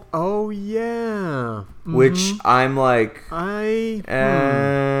Deadpool. Oh yeah. Mm-hmm. Which I'm like, I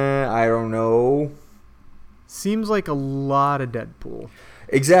don't know. Seems like a lot of Deadpool.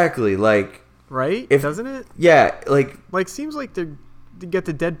 Exactly, like right? Doesn't it? Yeah, like seems like they got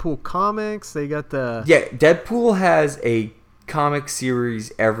the Deadpool comics. They got the Deadpool has a comic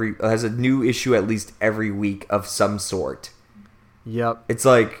series has a new issue at least every week of some sort. Yep. It's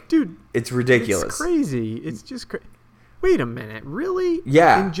like, dude, it's ridiculous. It's crazy. It's just crazy. Wait a minute, really?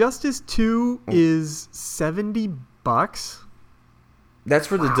 Yeah. Injustice 2 is $70? That's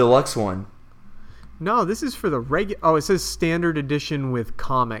for the deluxe one. No, this is for the regular. Oh, it says standard edition with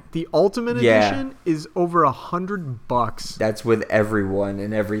comic. The ultimate edition is over $100. That's with everyone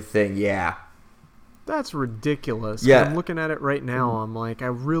and everything. Yeah. That's ridiculous. Yeah. I'm looking at it right now. I'm like, I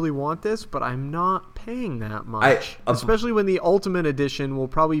really want this, but I'm not paying that much. Especially when the Ultimate Edition will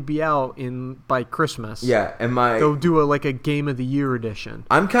probably be out by Christmas. Yeah, and they'll do a Game of the Year edition.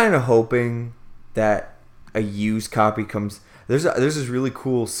 I'm kind of hoping that a used copy comes. There's this really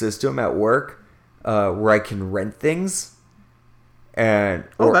cool system at work where I can rent things.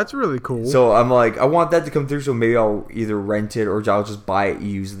 That's really cool. So I'm like, I want that to come through. So maybe I'll either rent it or I'll just buy it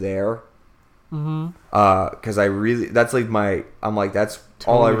used there. Mm-hmm. Because that's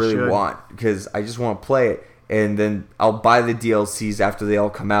all I really want, because I just want to play it, and then I'll buy the DLCs after they all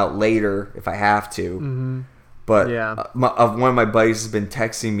come out later if I have to. Mm-hmm. But one of my buddies has been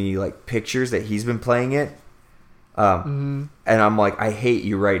texting me like pictures that he's been playing it, and I'm like, I hate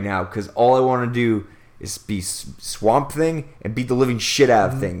you right now, because all I want to do is be Swamp Thing and beat the living shit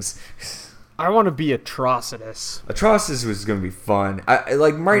out of things. I want to be Atrocitus. Atrocitus was going to be fun.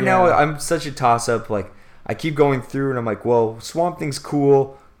 Now, I'm such a toss-up. Like, I keep going through, and I'm like, well, Swamp Thing's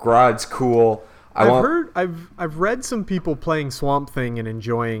cool. Grodd's cool. I've read some people playing Swamp Thing and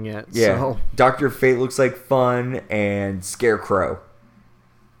enjoying it. Yeah. So. Dr. Fate looks like fun, and Scarecrow.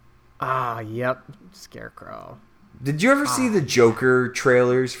 Ah, yep. Scarecrow. Did you ever see the Joker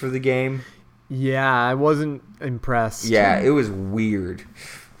trailers for the game? Yeah, I wasn't impressed. Yeah, it was weird.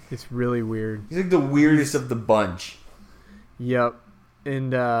 It's really weird. He's like the weirdest of the bunch. Yep.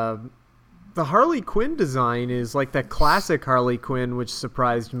 And the Harley Quinn design is like that classic Harley Quinn, which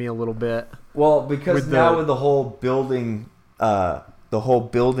surprised me a little bit. Well, because with the whole building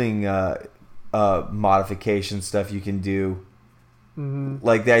modification stuff you can do. Mm-hmm.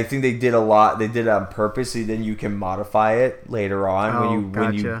 Like I think they did a lot. They did it on purpose, so then you can modify it later on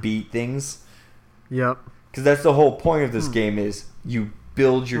when you beat things. Yep. Because that's the whole point of this game is you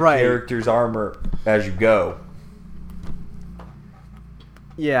build your character's armor as you go.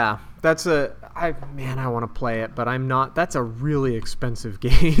 Yeah, I want to play it, but I'm not. That's a really expensive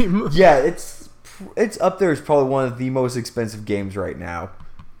game. Yeah, it's up there. It's probably one of the most expensive games right now.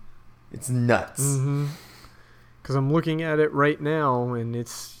 It's nuts. Mm-hmm. Because I'm looking at it right now, and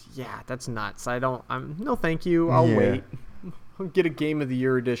that's nuts. No thank you. I'll wait. I'll get a Game of the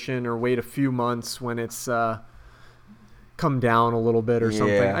Year edition or wait a few months when it's come down a little bit or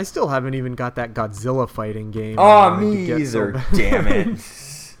something. I still haven't even got that Godzilla fighting game. Oh, me either. Damn it.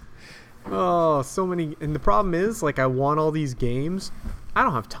 Oh, so many. And the problem is, like, I want all these games. I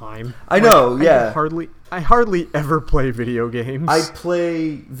don't have time. I know, yeah. I hardly ever play video games. I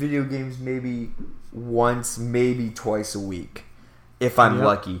play video games maybe once, maybe twice a week, if I'm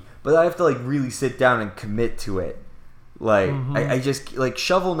lucky. But I have to, like, really sit down and commit to it. Like, I just, like,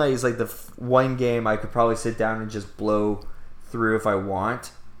 Shovel Knight is, like, the one game I could probably sit down and just blow through if I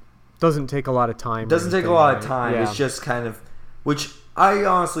want. Doesn't take a lot of time. Doesn't take a lot of time. Yeah. It's just kind of, which I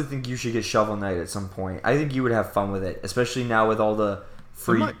honestly think you should get Shovel Knight at some point. I think you would have fun with it, especially now with all the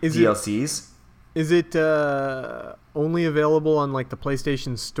free DLCs. Is it only available on like the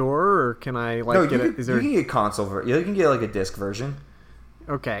PlayStation Store, or can I like get it? You can get console version. You can get like a disc version.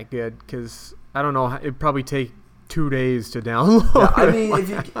 Okay, good. Because I don't know, it'd probably take 2 days to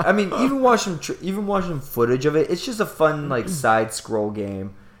download. Yeah, even watching footage of it, it's just a fun like side scroll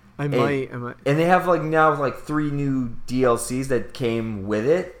game. I might. And they have like now like 3 new DLCs that came with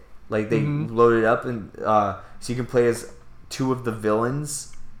it. Like they loaded up, and so you can play as 2 of the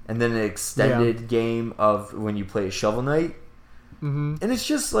villains, and then an extended game of when you play Shovel Knight. Mm-hmm. And it's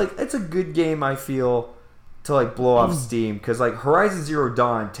just like it's a good game. I feel to like blow off steam, because like Horizon Zero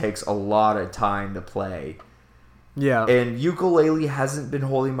Dawn takes a lot of time to play. Yeah, and Yooka-Laylee hasn't been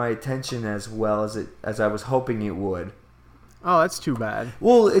holding my attention as well as I was hoping it would. Oh, that's too bad.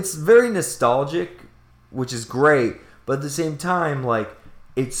 Well, it's very nostalgic, which is great, but at the same time, like,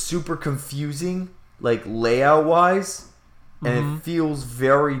 it's super confusing, like, layout-wise, and it feels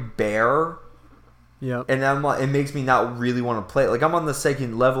very bare. Yep. And it makes me not really want to play it. Like, I'm on the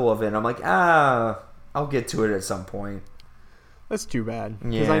second level of it, and I'm like, I'll get to it at some point. That's too bad.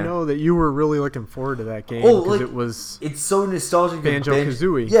 Because I know that you were really looking forward to that game. Because it's so nostalgic.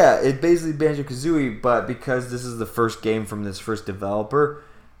 Banjo-Kazooie. Yeah, it's basically Banjo-Kazooie, but because this is the first game from this first developer,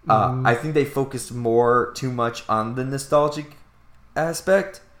 I think they focused too much on the nostalgic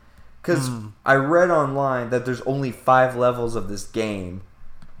aspect. Because I read online that there's only 5 levels of this game.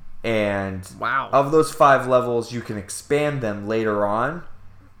 And of those 5 levels, you can expand them later on.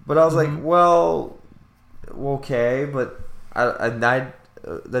 But I was like, well, okay, but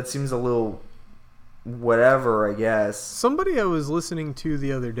that seems a little whatever, I guess. Somebody I was listening to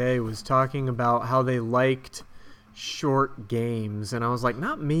the other day was talking about how they liked short games, and I was like,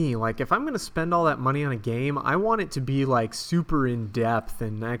 not me. Like, if I'm going to spend all that money on a game, I want it to be like super in depth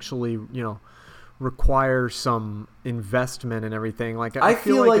and actually, require some investment and everything. Like, I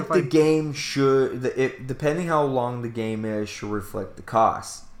feel like the game should, depending how long the game is, should reflect the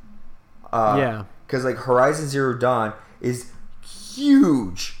cost. Because like Horizon Zero Dawn is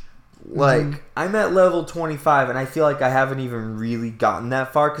huge. Like, I'm at level 25, and I feel like I haven't even really gotten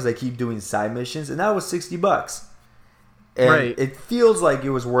that far because I keep doing side missions, and that was $60. And it feels like it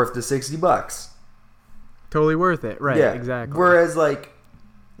was worth the $60. Totally worth it. Right, yeah, exactly. Whereas, like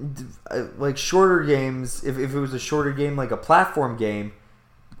shorter games, if it was a shorter game, like a platform game,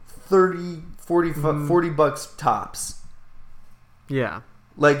 $40 tops. Yeah.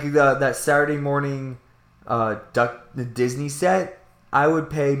 Like that Saturday morning the Disney set, I would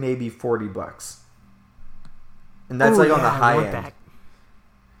pay maybe $40, and that's on the high end. That.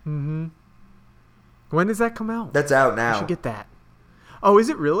 When does that come out? That's out now. I should get that. Oh, is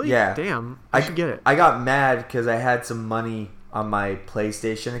it really? Yeah. Damn, I should get it. I got mad because I had some money on my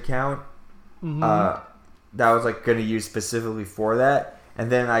PlayStation account that I was like going to use specifically for that,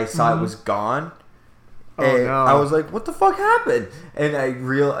 and then I saw it was gone. And I was like, what the fuck happened? And I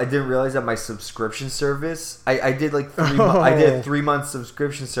didn't realize that my subscription service, I did like I did a 3-month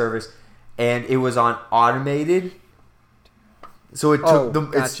subscription service, and it was on automated, So it took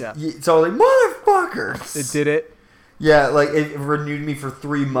them. Gotcha. So like motherfuckers. It did it. Yeah, like it renewed me for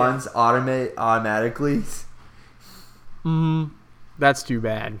 3 months automatically. That's too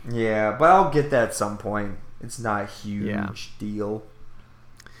bad. Yeah, but I'll get that at some point. It's not a huge deal.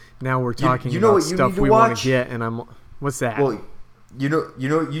 Now we're talking you know about what you stuff need to we want watch? to get, and what's that? Well, you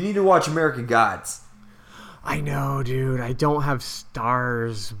need to watch American Gods. I know, dude. I don't have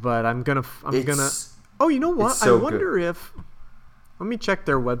stars, but I'm gonna. Oh, you know what? So I wonder if. Let me check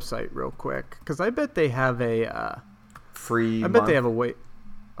their website real quick, because I bet they have a free. I bet they have a wait.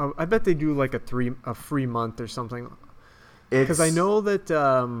 I bet they do like a free month or something. Because I know that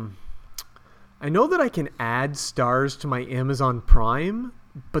I can add stars to my Amazon Prime,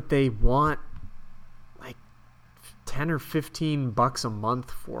 but they want like $10 or $15 a month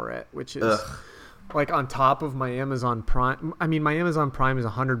for it, which is like on top of my Amazon Prime. I mean, my Amazon Prime is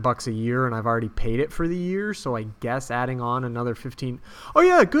 $100 a year, and I've already paid it for the year, so I guess adding on another 15. Oh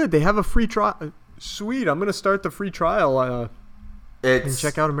yeah, good. They have a free trial. Sweet. I'm gonna start the free trial. And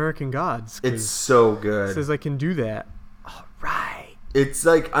check out American Gods. It's so good. It says I can do that. All right. It's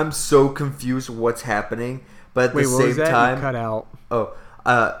like I'm so confused what's happening, but at the same time, you cut out. Oh,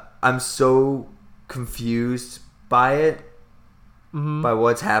 I'm so confused by it. By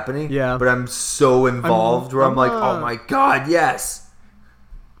what's happening, but I'm so involved where I'm like, oh my god, yes.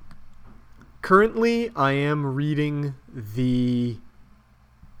 Currently, I'm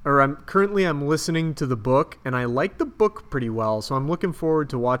listening to the book, and I like the book pretty well, so I'm looking forward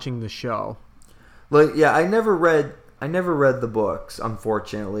to watching the show. Like, yeah, I never read the books,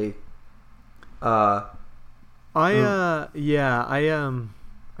 unfortunately. I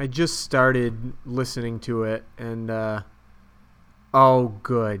just started listening to it, and oh,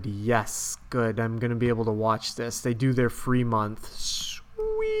 good. Yes, good. I'm going to be able to watch this. They do their free month.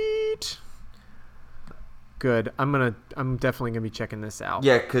 Sweet. Good. I'm definitely going to be checking this out.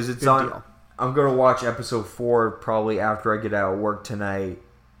 Yeah, because it's on. Deal. I'm going to watch episode 4 probably after I get out of work tonight.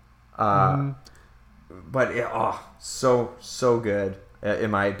 But so good.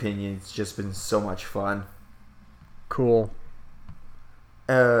 In my opinion, it's just been so much fun. Cool.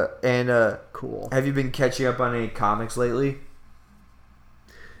 Cool. Have you been catching up on any comics lately?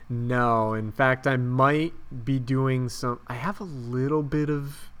 No, in fact, I might be doing some. I have a little bit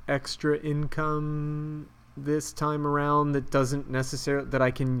of extra income this time around that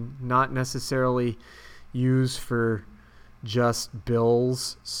I can not necessarily use for just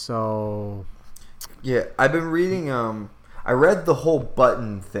bills. So, yeah, I've been reading. I read the whole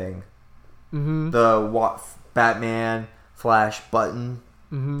Button thing, the Batman Flash Button.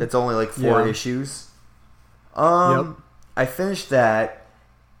 That's only like 4 issues. I finished that.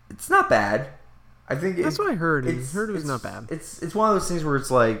 It's not bad. I think that's what I heard. I heard it was not bad. It's one of those things where it's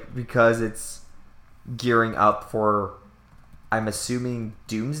like, because it's gearing up for, I'm assuming,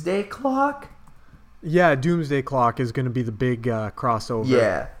 Doomsday Clock. Yeah, Doomsday Clock is going to be the big crossover.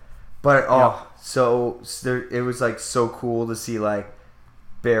 Yeah, but it was like so cool to see like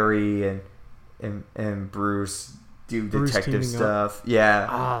Barry and Bruce do detective stuff. Up.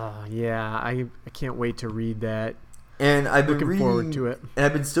 Yeah. Yeah. I can't wait to read that. And I've been looking forward to it. And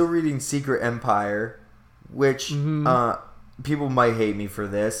I've been still reading Secret Empire, which people might hate me for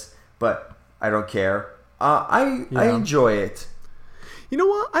this, but I don't care. I enjoy it. You know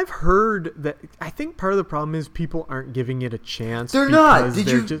what? I've heard that. I think part of the problem is people aren't giving it a chance. They're not. Did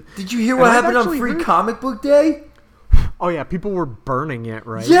you hear what happened on Free Comic Book Day? Oh yeah, people were burning it,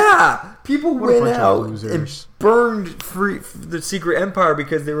 right? Yeah, people went out and burned the Secret Empire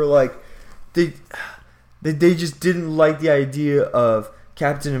because they were like they just didn't like the idea of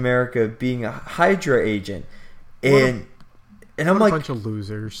Captain America being a Hydra agent, and I'm like, a bunch of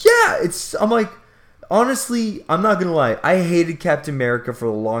losers. Yeah, I'm like, honestly, I'm not gonna lie, I hated Captain America for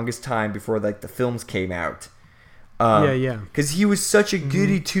the longest time before like the films came out. Because he was such a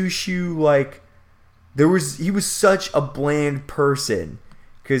goody two shoe, like he was such a bland person,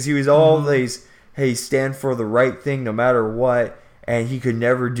 because he was always, hey, stand for the right thing no matter what, and he could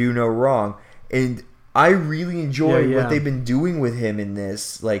never do no wrong. And I really enjoy what they've been doing with him in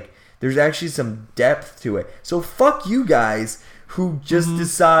this. Like, there's actually some depth to it. So fuck you guys who just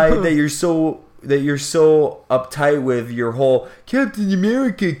decide that you're so uptight with your whole Captain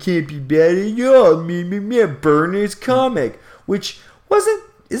America can't be bad at all. Burn his comic, which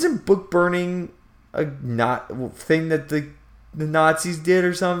isn't book burning a thing that the Nazis did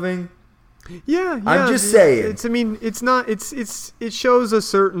or something? Yeah. I'm just saying. It shows a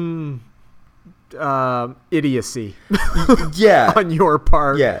certain idiocy. Yeah. On your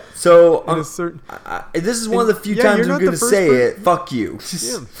part. Yeah. So this is one of the few times I'm going to say it. Fuck you.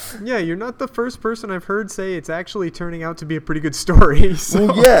 Yeah, you're not the first person I've heard say it's actually turning out to be a pretty good story. So.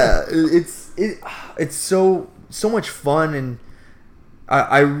 Well, yeah, it's so much fun, and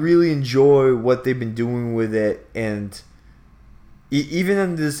I really enjoy what they've been doing with it, and even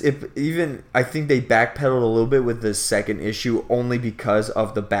in this, I think they backpedaled a little bit with the second issue only because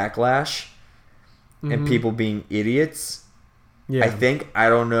of the backlash and people being idiots. Yeah, I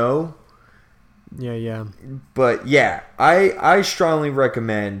don't know. Yeah. But yeah, I strongly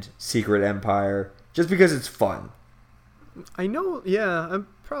recommend Secret Empire just because it's fun. I know. Yeah, I'm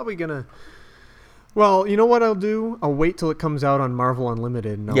probably gonna. Well, you know what I'll do? I'll wait till it comes out on Marvel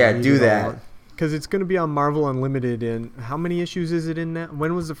Unlimited. And I'll do that. Because it's going to be on Marvel Unlimited in... How many issues is it in now?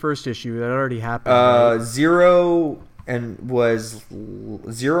 When was the first issue? That already happened, right? 0 and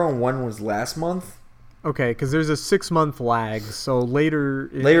 1 was last month. Okay, because there's a 6-month lag. So later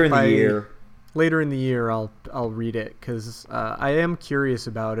in the year. Later in the year, I'll read it. Because I am curious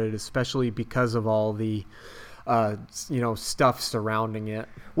about it, especially because of all the... stuff surrounding it.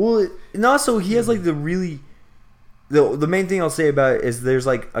 Well, and also he has like the main thing I'll say about it is there's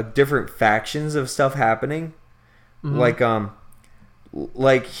like a different factions of stuff happening. Like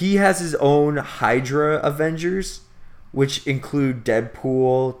he has his own Hydra Avengers, which include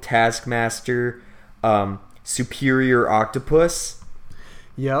Deadpool, Taskmaster, Superior Octopus.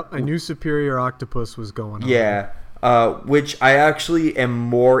 Yep, I knew Superior Octopus was going on. Yeah, which I actually am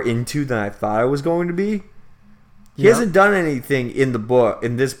more into than I thought I was going to be. He hasn't done anything in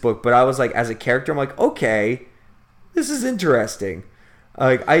this book, but I was like, as a character, I'm like, okay, this is interesting.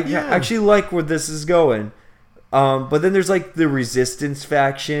 Like, I actually like where this is going. But then there's like the Resistance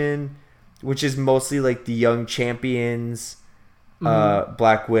faction, which is mostly like the Young Champions,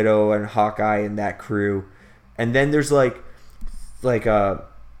 Black Widow and Hawkeye and that crew. And then there's like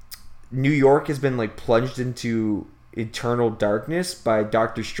New York has been like plunged into eternal darkness by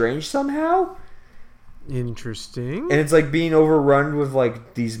Doctor Strange somehow. Interesting. And it's like being overrun with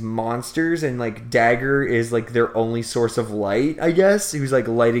like these monsters, and like Dagger is like their only source of light, I guess. Who's like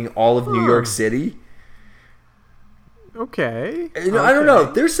lighting all of New York City. Okay. I don't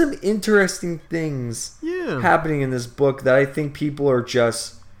know. There's some interesting things happening in this book that I think people are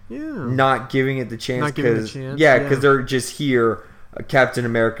just not giving it the chance. Because they're just here. Captain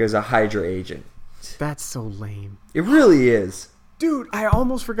America is a Hydra agent. That's so lame. It really is. Dude, I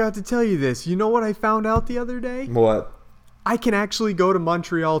almost forgot to tell you this. You know what I found out the other day? What? I can actually go to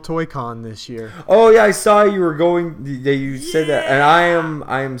Montreal Toy Con this year. Oh yeah, I saw you were going. You said that, and I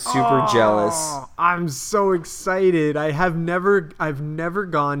am super jealous. I'm so excited. I've never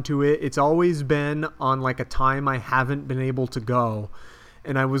gone to it. It's always been on like a time I haven't been able to go.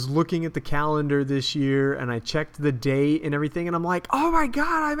 And I was looking at the calendar this year, and I checked the date and everything, and I'm like, oh my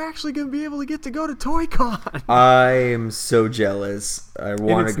god, I'm actually going to be able to get to go to Toy Con. I am so jealous. I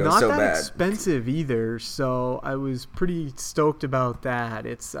want to go so bad. It's not that expensive either, so I was pretty stoked about that.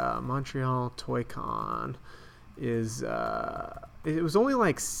 It's Montreal Toy Con is it was only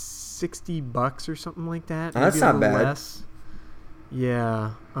like $60 or something like that. That's not bad. Less.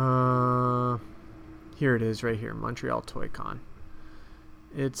 Yeah. Here it is right here, Montreal Toy Con.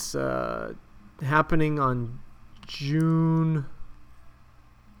 It's happening on June.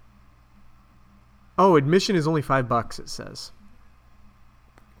 Oh, admission is only $5. It says.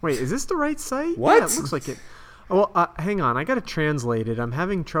 Wait, is this the right site? What? Yeah, it looks like it. Oh, well, hang on. I gotta translate it. I'm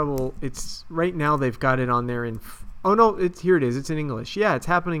having trouble. It's right now. They've got it on there in. Oh no, here it is. It's in English. Yeah, it's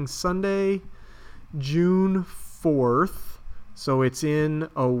happening Sunday, June 4th. So it's in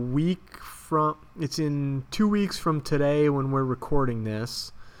a week. It's in 2 weeks from today when we're recording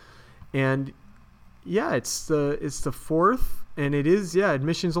this, and it's the 4th, and it is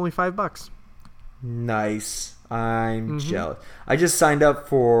admission's only $5. Nice. I'm jealous. I just signed up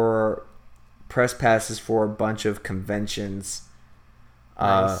for press passes for a bunch of conventions.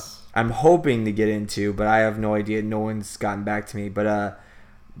 Nice. I'm hoping to get into, but I have no idea. No one's gotten back to me. But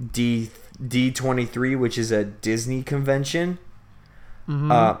D23, which is a Disney convention.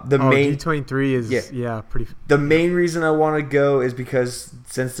 D23 is pretty. The main reason I want to go is because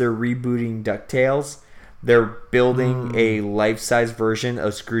since they're rebooting DuckTales, they're building a life-size version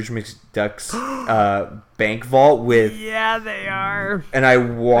of Scrooge McDuck's bank vault with. Yeah, they are. And I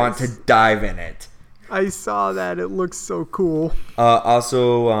want to dive in it. I saw that. It looks so cool.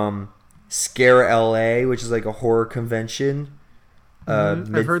 Also, Scare LA, which is like a horror convention.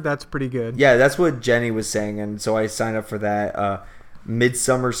 I've heard that's pretty good. Yeah, that's what Jenny was saying, and so I signed up for that.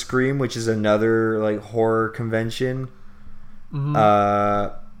 Midsummer Scream, which is another like horror convention.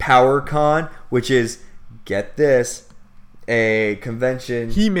 PowerCon, which is, get this, a convention.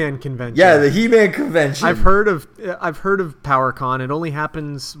 He-Man convention. Yeah, the He-Man convention. I've heard of PowerCon. It only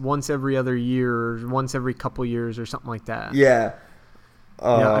happens once every other year, or once every couple years, or something like that. Yeah.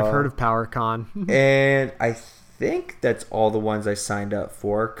 Yeah, I've heard of PowerCon. And I think that's all the ones I signed up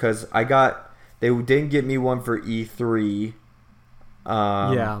for, because they didn't get me one for E3.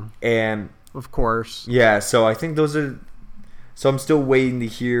 Yeah. And of course. Yeah, so I think those are. So I'm still waiting to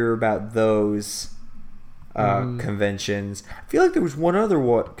hear about those conventions. I feel like there was one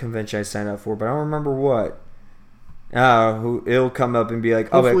other convention I signed up for, but I don't remember what. It'll come up and be like,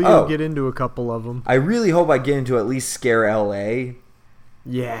 hopefully you'll get into a couple of them. I really hope I get into at least Scare LA.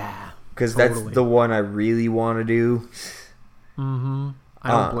 Yeah. Because that's the one I really want to do. Mm-hmm.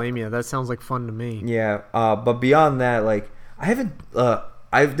 I don't blame you. That sounds like fun to me. Yeah. But beyond that, like, I haven't.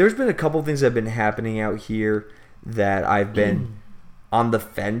 There's been a couple things that have been happening out here that I've been on the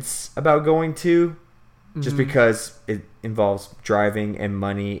fence about going to, just because it involves driving and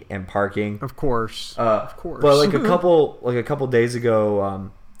money and parking. Of course. But like a couple days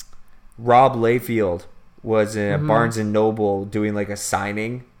ago, Rob Layfield was in a Barnes and Noble doing like a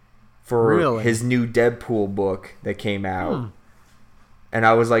signing for his new Deadpool book that came out. And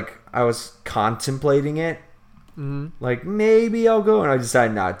I was contemplating it. Like, maybe I'll go, and I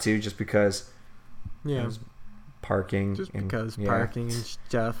decided not to, just because parking. Just because parking and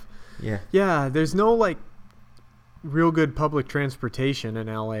stuff. Yeah. Yeah, there's no, like, real good public transportation in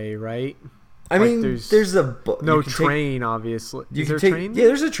LA, right? I mean, there's no train, obviously. Is there a train? Yeah,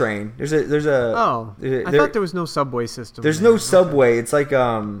 there's a train. There's a. Oh, I thought there was no subway system. There's no subway. It's like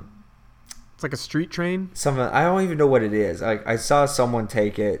It's like a street train. Something I don't even know what it is. I saw someone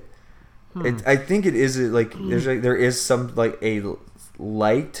take it. I think it is like there is some like a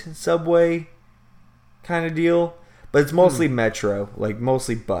light subway kind of deal, but it's mostly metro, like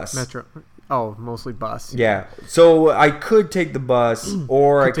mostly bus. Metro. Oh, mostly bus. Yeah. So I could take the bus,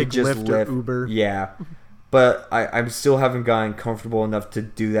 or I could just Lyft or Uber. Yeah. But I still haven't gotten comfortable enough to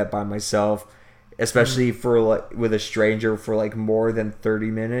do that by myself, especially for like with a stranger for like more than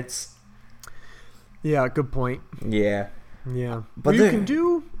 30 minutes. Yeah, good point. Yeah. Yeah. But you can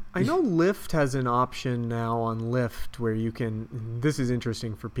do. I know Lyft has an option now on Lyft where you can. This is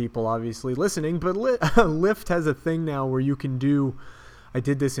interesting for people obviously listening, but Lyft has a thing now where you can do. I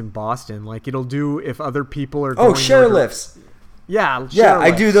did this in Boston. Like, it'll do if other people are going share lifts. Yeah, yeah,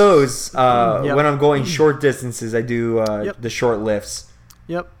 lifts. I do those when I'm going short distances. I do the short lifts.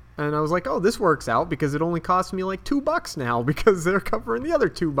 Yep. And I was like, oh, this works out because it only costs me like $2 now because they're covering the other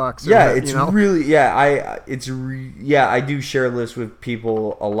 $2. Yeah, it's really I do share lifts with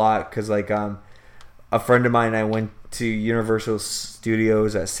people a lot because like a friend of mine and I went to Universal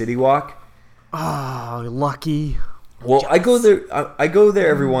Studios at City Walk. Oh, lucky. Well, I go there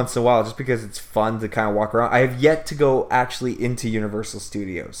every once in a while just because it's fun to kind of walk around. I have yet to go actually into Universal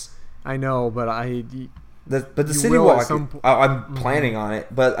Studios. I know, but the City Walk, I'm planning on it.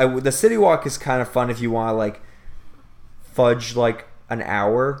 But the City Walk is kind of fun if you want to like fudge like an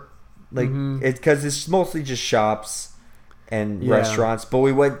hour, like because it's mostly just shops and restaurants. But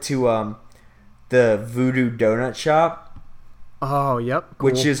we went to the Voodoo Donut Shop. Oh, yep,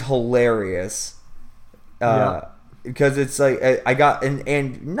 cool. Which is hilarious. Because it's like I got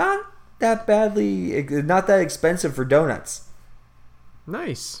and not that expensive for donuts.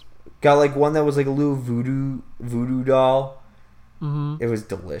 Nice. Got like one that was like a little voodoo doll. It was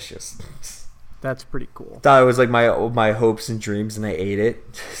delicious. That's pretty cool. Thought it was like my hopes and dreams, and I ate it.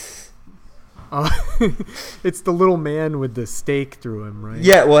 It's the little man with the steak through him, right?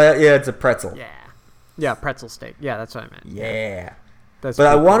 Yeah, well, yeah, it's a pretzel. Yeah, pretzel steak. Yeah, that's what I meant. Yeah. But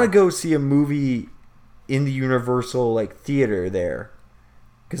I want to go see a movie in the Universal like theater there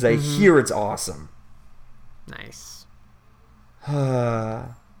because I hear it's awesome. Nice.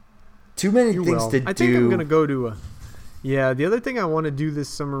 Too many things to do. I think I'm gonna go to the other thing I want to do this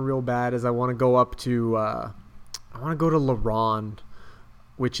summer real bad is I want to go up to I want to go to La Ronde,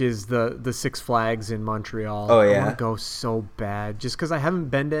 which is the Six Flags in Montreal. Oh yeah, I want to go so bad just because I haven't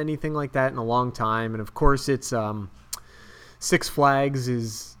been to anything like that in a long time, and of course it's Six Flags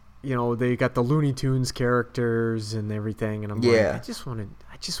is. You know, they got the Looney Tunes characters and everything, and I'm like, I just want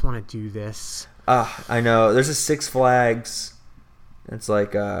to do this. I know. There's a Six Flags. It's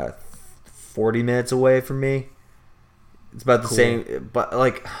like 40 minutes away from me. It's about the same, but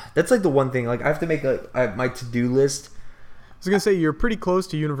like that's like the one thing. Like I have to make my to-do list. I was gonna say you're pretty close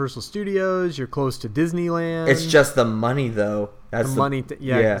to Universal Studios. You're close to Disneyland. It's just the money, though. That's the money.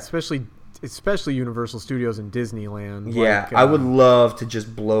 Especially Universal Studios and Disneyland. Yeah, I would love to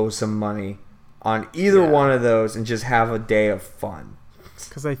just blow some money on either one of those and just have a day of fun.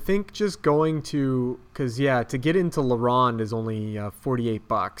 Because I think just going to... Because, yeah, to get into La Ronde is only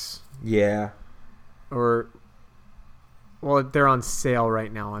 $48. Yeah. Or... Well, they're on sale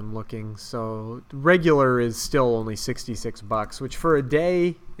right now, I'm looking. So, regular is still only $66, which for a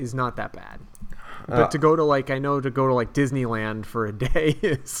day is not that bad. But to go to, like, I know to go to, like, Disneyland for a day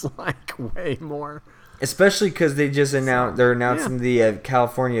is, like, way more. Especially because they just they're announcing the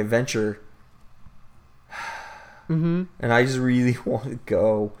California Adventure. Mm-hmm. And I just really want to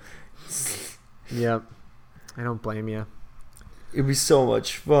go. Yep. I don't blame you. It'd be so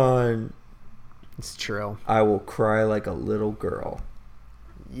much fun. It's true. I will cry like a little girl.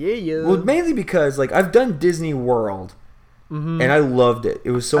 Yeah. Well, mainly because, like, I've done Disney World. Mm-hmm. And I loved it.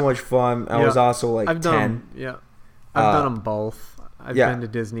 It was so much fun. I was also, like, I've 10. I've done them both. I've been to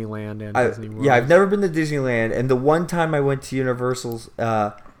Disneyland and Disney World. Yeah, I've never been to Disneyland. And the one time I went to Universal's,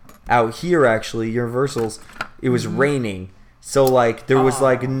 out here, actually, Universal's, it was raining. So, like, there was,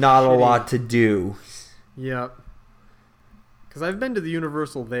 not a lot to do. Yep. Because I've been to the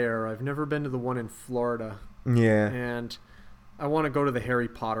Universal there. I've never been to the one in Florida. Yeah. And I want to go to the Harry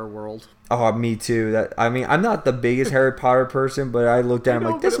Potter world. Oh, me too. I'm not the biggest Harry Potter person, but I looked at it,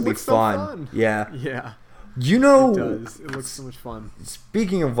 I'm like, this would be fun. Yeah. Yeah. You know... It does. It looks so much fun.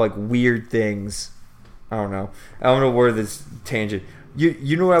 Speaking of, like, weird things, I don't know where this tangent...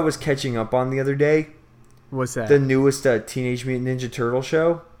 You know what I was catching up on the other day? What's that? The newest Teenage Mutant Ninja Turtle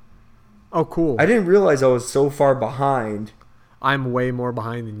show. Oh, cool. I didn't realize I was so far behind. I'm way more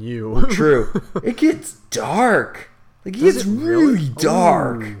behind than you. True. It gets dark. Like, it gets really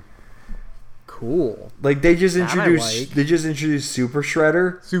dark. Ooh. Cool. Like, they just introduced Super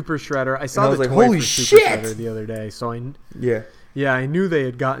Shredder. Super Shredder. I saw was the like, toy holy for Super shit! Shredder the other day, so Yeah. Yeah, I knew they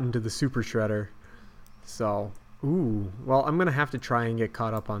had gotten to the Super Shredder. So, well, I'm going to have to try and get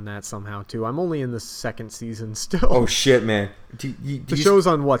caught up on that somehow, too. I'm only in the second season still. Oh, shit, man. The show's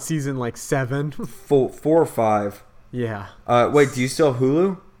on, what, season, like, 7? 4 or 5. Yeah. Wait, do you still have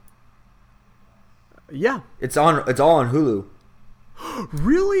Hulu? Yeah. It's all on Hulu.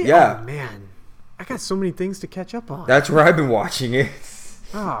 Really? Yeah. Oh, man. I got so many things to catch up on. That's where I've been watching it.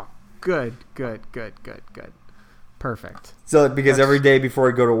 Oh, good. Perfect. So, because every day before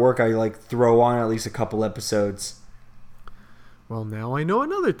I go to work, I, like, throw on at least a couple episodes. Well, now I know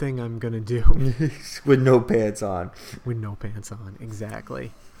another thing I'm going to do. With no pants on. With no pants on,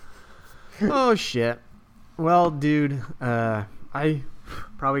 exactly. Oh, shit. Well, dude, I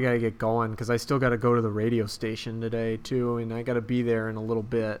probably got to get going because I still got to go to the radio station today, too, and I got to be there in a little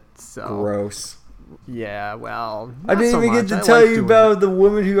bit. So. Gross. Yeah, well, I didn't even get to tell you about the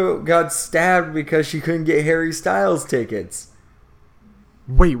woman who got stabbed because she couldn't get Harry Styles tickets.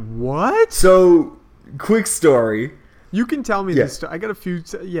 Wait, what? So, quick story. You can tell me this. I got a few.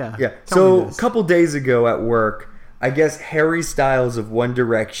 Yeah. So, a couple days ago at work, I guess Harry Styles of One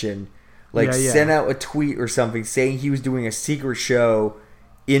Direction sent out a tweet or something saying he was doing a secret show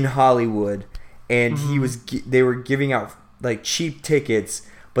in Hollywood, and they were giving out like cheap tickets,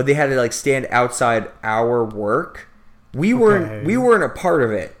 but they had to like stand outside our work. We weren't a part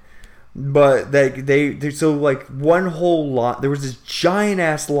of it, but so like one whole lot. There was this giant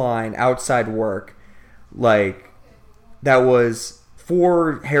ass line outside work, like that was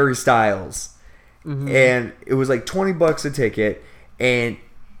for Harry Styles, and it was like $20 a ticket, and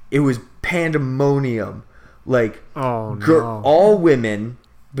it was pandemonium. Like all women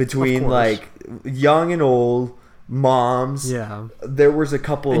between like young and old. Moms. Yeah. There was a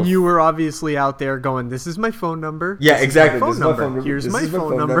couple and you were obviously out there going, this is my phone number. Yeah, exactly. This is my phone number. Here's my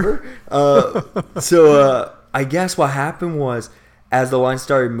phone number. So I guess what happened was as the line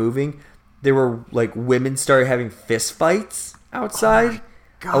started moving, there were like women started having fist fights outside.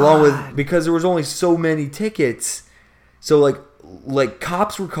 Along with because there was only so many tickets. So like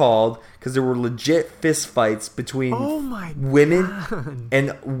cops were called because there were legit fist fights between women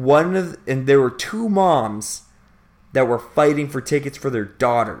and there were two moms that were fighting for tickets for their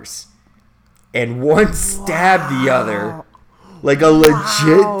daughters. And one stabbed the other. Like a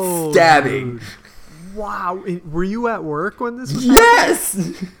legit stabbing. Dude. Wow. Were you at work when this was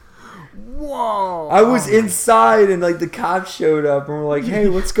happening? Whoa. I was inside and like the cops showed up and were like, hey,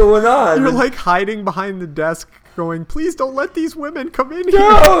 what's going on? You're like hiding behind the desk going, please don't let these women come in here.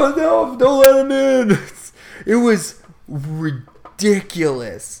 No, don't let them in. It was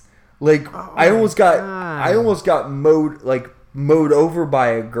ridiculous. Like I almost got mowed over by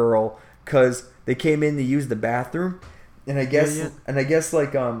a girl because they came in to use the bathroom, and I guess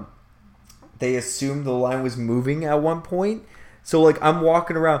like they assumed the line was moving at one point. So like I'm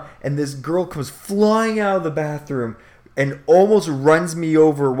walking around and this girl comes flying out of the bathroom and almost runs me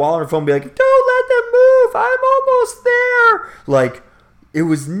over while on her phone, be like, "Don't let them move! I'm almost there!" Like It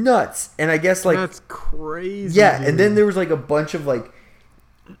was nuts. And I guess like that's crazy. Yeah, dude. and then there was like a bunch of like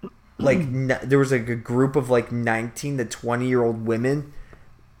there was like a group of like 19 to 20-year-old women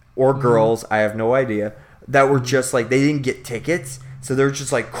or girls, I have no idea, that were just like, they didn't get tickets, so they're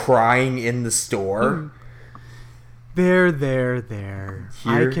just like crying in the store. There.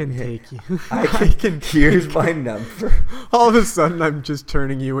 I can take you. Here's my number. All of a sudden, I'm just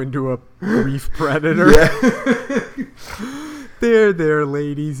turning you into a grief predator. Yeah. There,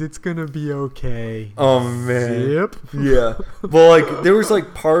 ladies. It's gonna be okay. Oh man. Yep. Yeah. Well, like there was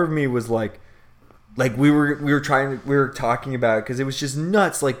like part of me was like we were talking about it because it was just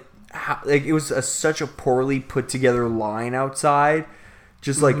nuts. Like how, like it was such a poorly put together line outside.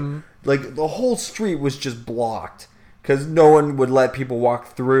 Just like the whole street was just blocked because no one would let people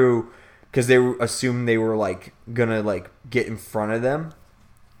walk through because they assumed they were like gonna like get in front of them.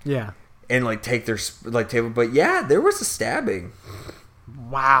 Yeah. And like take their like table, but yeah, there was a stabbing.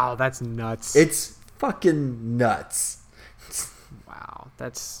 Wow, that's nuts. It's fucking nuts. Wow,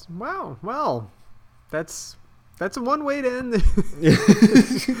 Well, that's a one way to end.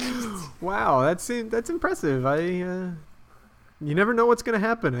 Wow, that's impressive. You never know what's gonna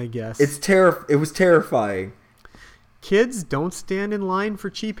happen. I guess It was terrifying. Kids, don't stand in line for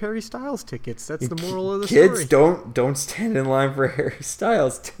cheap Harry Styles tickets. That's the moral of the story. Kids, don't stand in line for Harry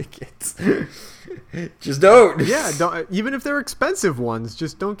Styles tickets. Just don't. Yeah, don't, even if they're expensive ones,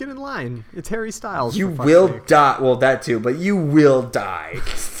 just don't get in line. It's Harry Styles. You will die. Well, that too, but you will die.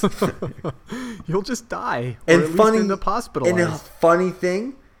 You'll just die. And or at funny, least end up hospitalized. And a funny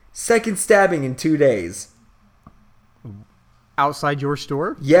thing, second stabbing in 2 days. Outside your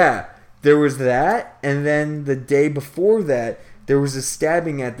store? Yeah. There was that, and then the day before that, there was a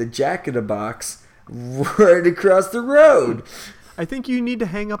stabbing at the Jack in the Box right across the road. I think you need to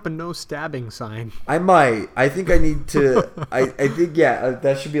hang up a no stabbing sign. I might. I think I need to. I think, yeah,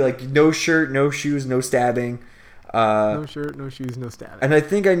 that should be like no shirt, no shoes, no stabbing. No shirt, no shoes, no stabbing. And I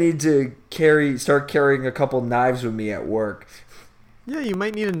think I need to start carrying a couple knives with me at work. Yeah, you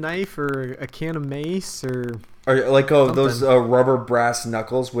might need a knife or a can of mace or like something. Those rubber brass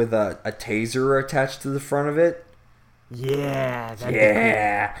knuckles with a taser attached to the front of it. Yeah.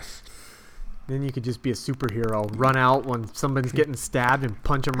 Yeah. Then you could just be a superhero. Run out when somebody's getting stabbed and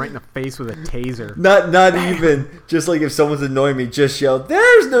punch them right in the face with a taser. Not even. Just like if someone's annoying me, just yell,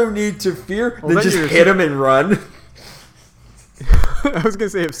 "There's no need to fear." Well, then just hit them and run. I was gonna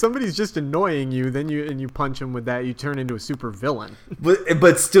say, if somebody's just annoying you, then you punch them with that, you turn into a super villain.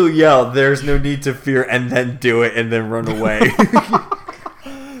 But still yell, "There's no need to fear," and then do it, and then run away.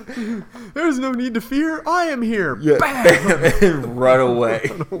 There's no need to fear. I am here. Yeah, bam, and run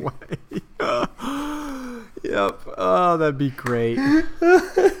away. Run away. Yep. Oh, that'd be great. I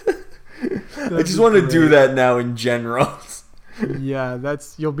just want to do that now in general. Yeah,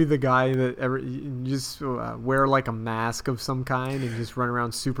 you'll be the guy that you just wear like a mask of some kind and just run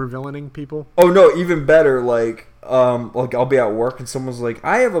around super villaining people. Oh no, even better, like I'll be at work and someone's like,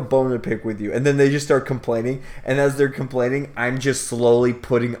 "I have a bone to pick with you," and then they just start complaining, and as they're complaining, I'm just slowly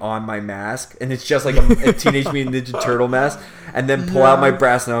putting on my mask, and it's just like a Teenage Mutant Ninja Turtle mask, and then pull out my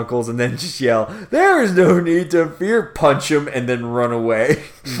brass knuckles and then just yell, "There is no need to fear," punch him, and then run away.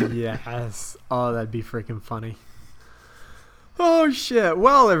 Yes. Oh, that'd be freaking funny. Oh, shit.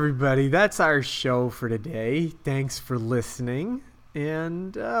 Well, everybody, that's our show for today. Thanks for listening.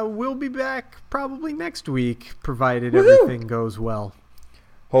 And we'll be back probably next week, provided everything goes well.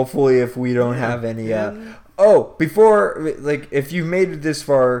 Hopefully, if we don't have any... before, like, if you've made it this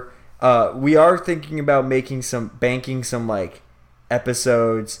far, we are thinking about banking some, like,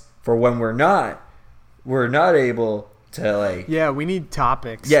 episodes for when we're not able to, like... Yeah, we need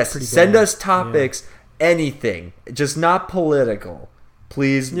topics. Yes, send us topics. Yeah. Anything, just not political,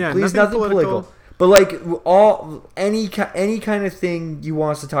 please. Yeah, please, nothing political. But like any kind of thing you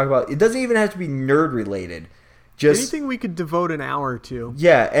want us to talk about. It doesn't even have to be nerd related. Just anything we could devote an hour to.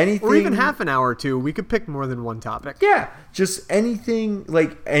 Yeah, anything, or even half an hour to. We could pick more than one topic. Yeah, just anything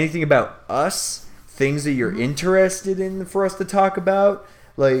about us, things that you're interested in for us to talk about.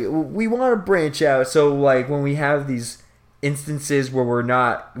 Like we want to branch out. So like when we have these instances where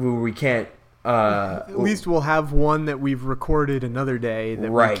we can't. At least we'll have one that we've recorded another day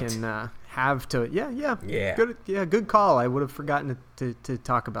that we can have to. Yeah. Good call. I would have forgotten to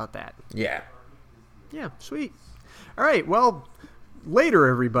talk about that. Yeah, sweet. All right. Well, later,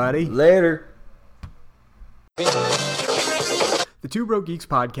 everybody. Later. The Two Broke Geeks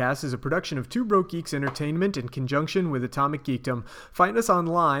podcast is a production of Two Broke Geeks Entertainment in conjunction with Atomic Geekdom. Find us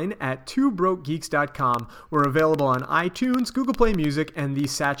online at twobrokegeeks.com. We're available on iTunes, Google Play Music, and the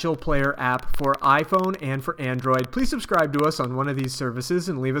Satchel Player app for iPhone and for Android. Please subscribe to us on one of these services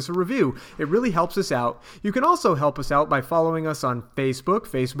and leave us a review. It really helps us out. You can also help us out by following us on Facebook,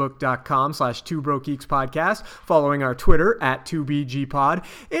 facebook.com/twobrokegeekspodcast, following our Twitter at 2BGPod,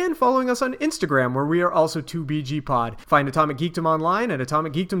 and following us on Instagram, where we are also 2BGPod. Find Atomic Geekdom online at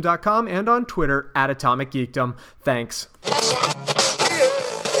atomicgeekdom.com and on Twitter at Atomic Geekdom. Thanks.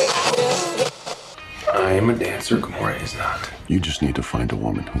 I am a dancer, Gamora is not. You just need to find a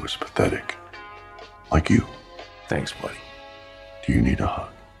woman who is pathetic. Like you. Thanks, buddy. Do you need a hug?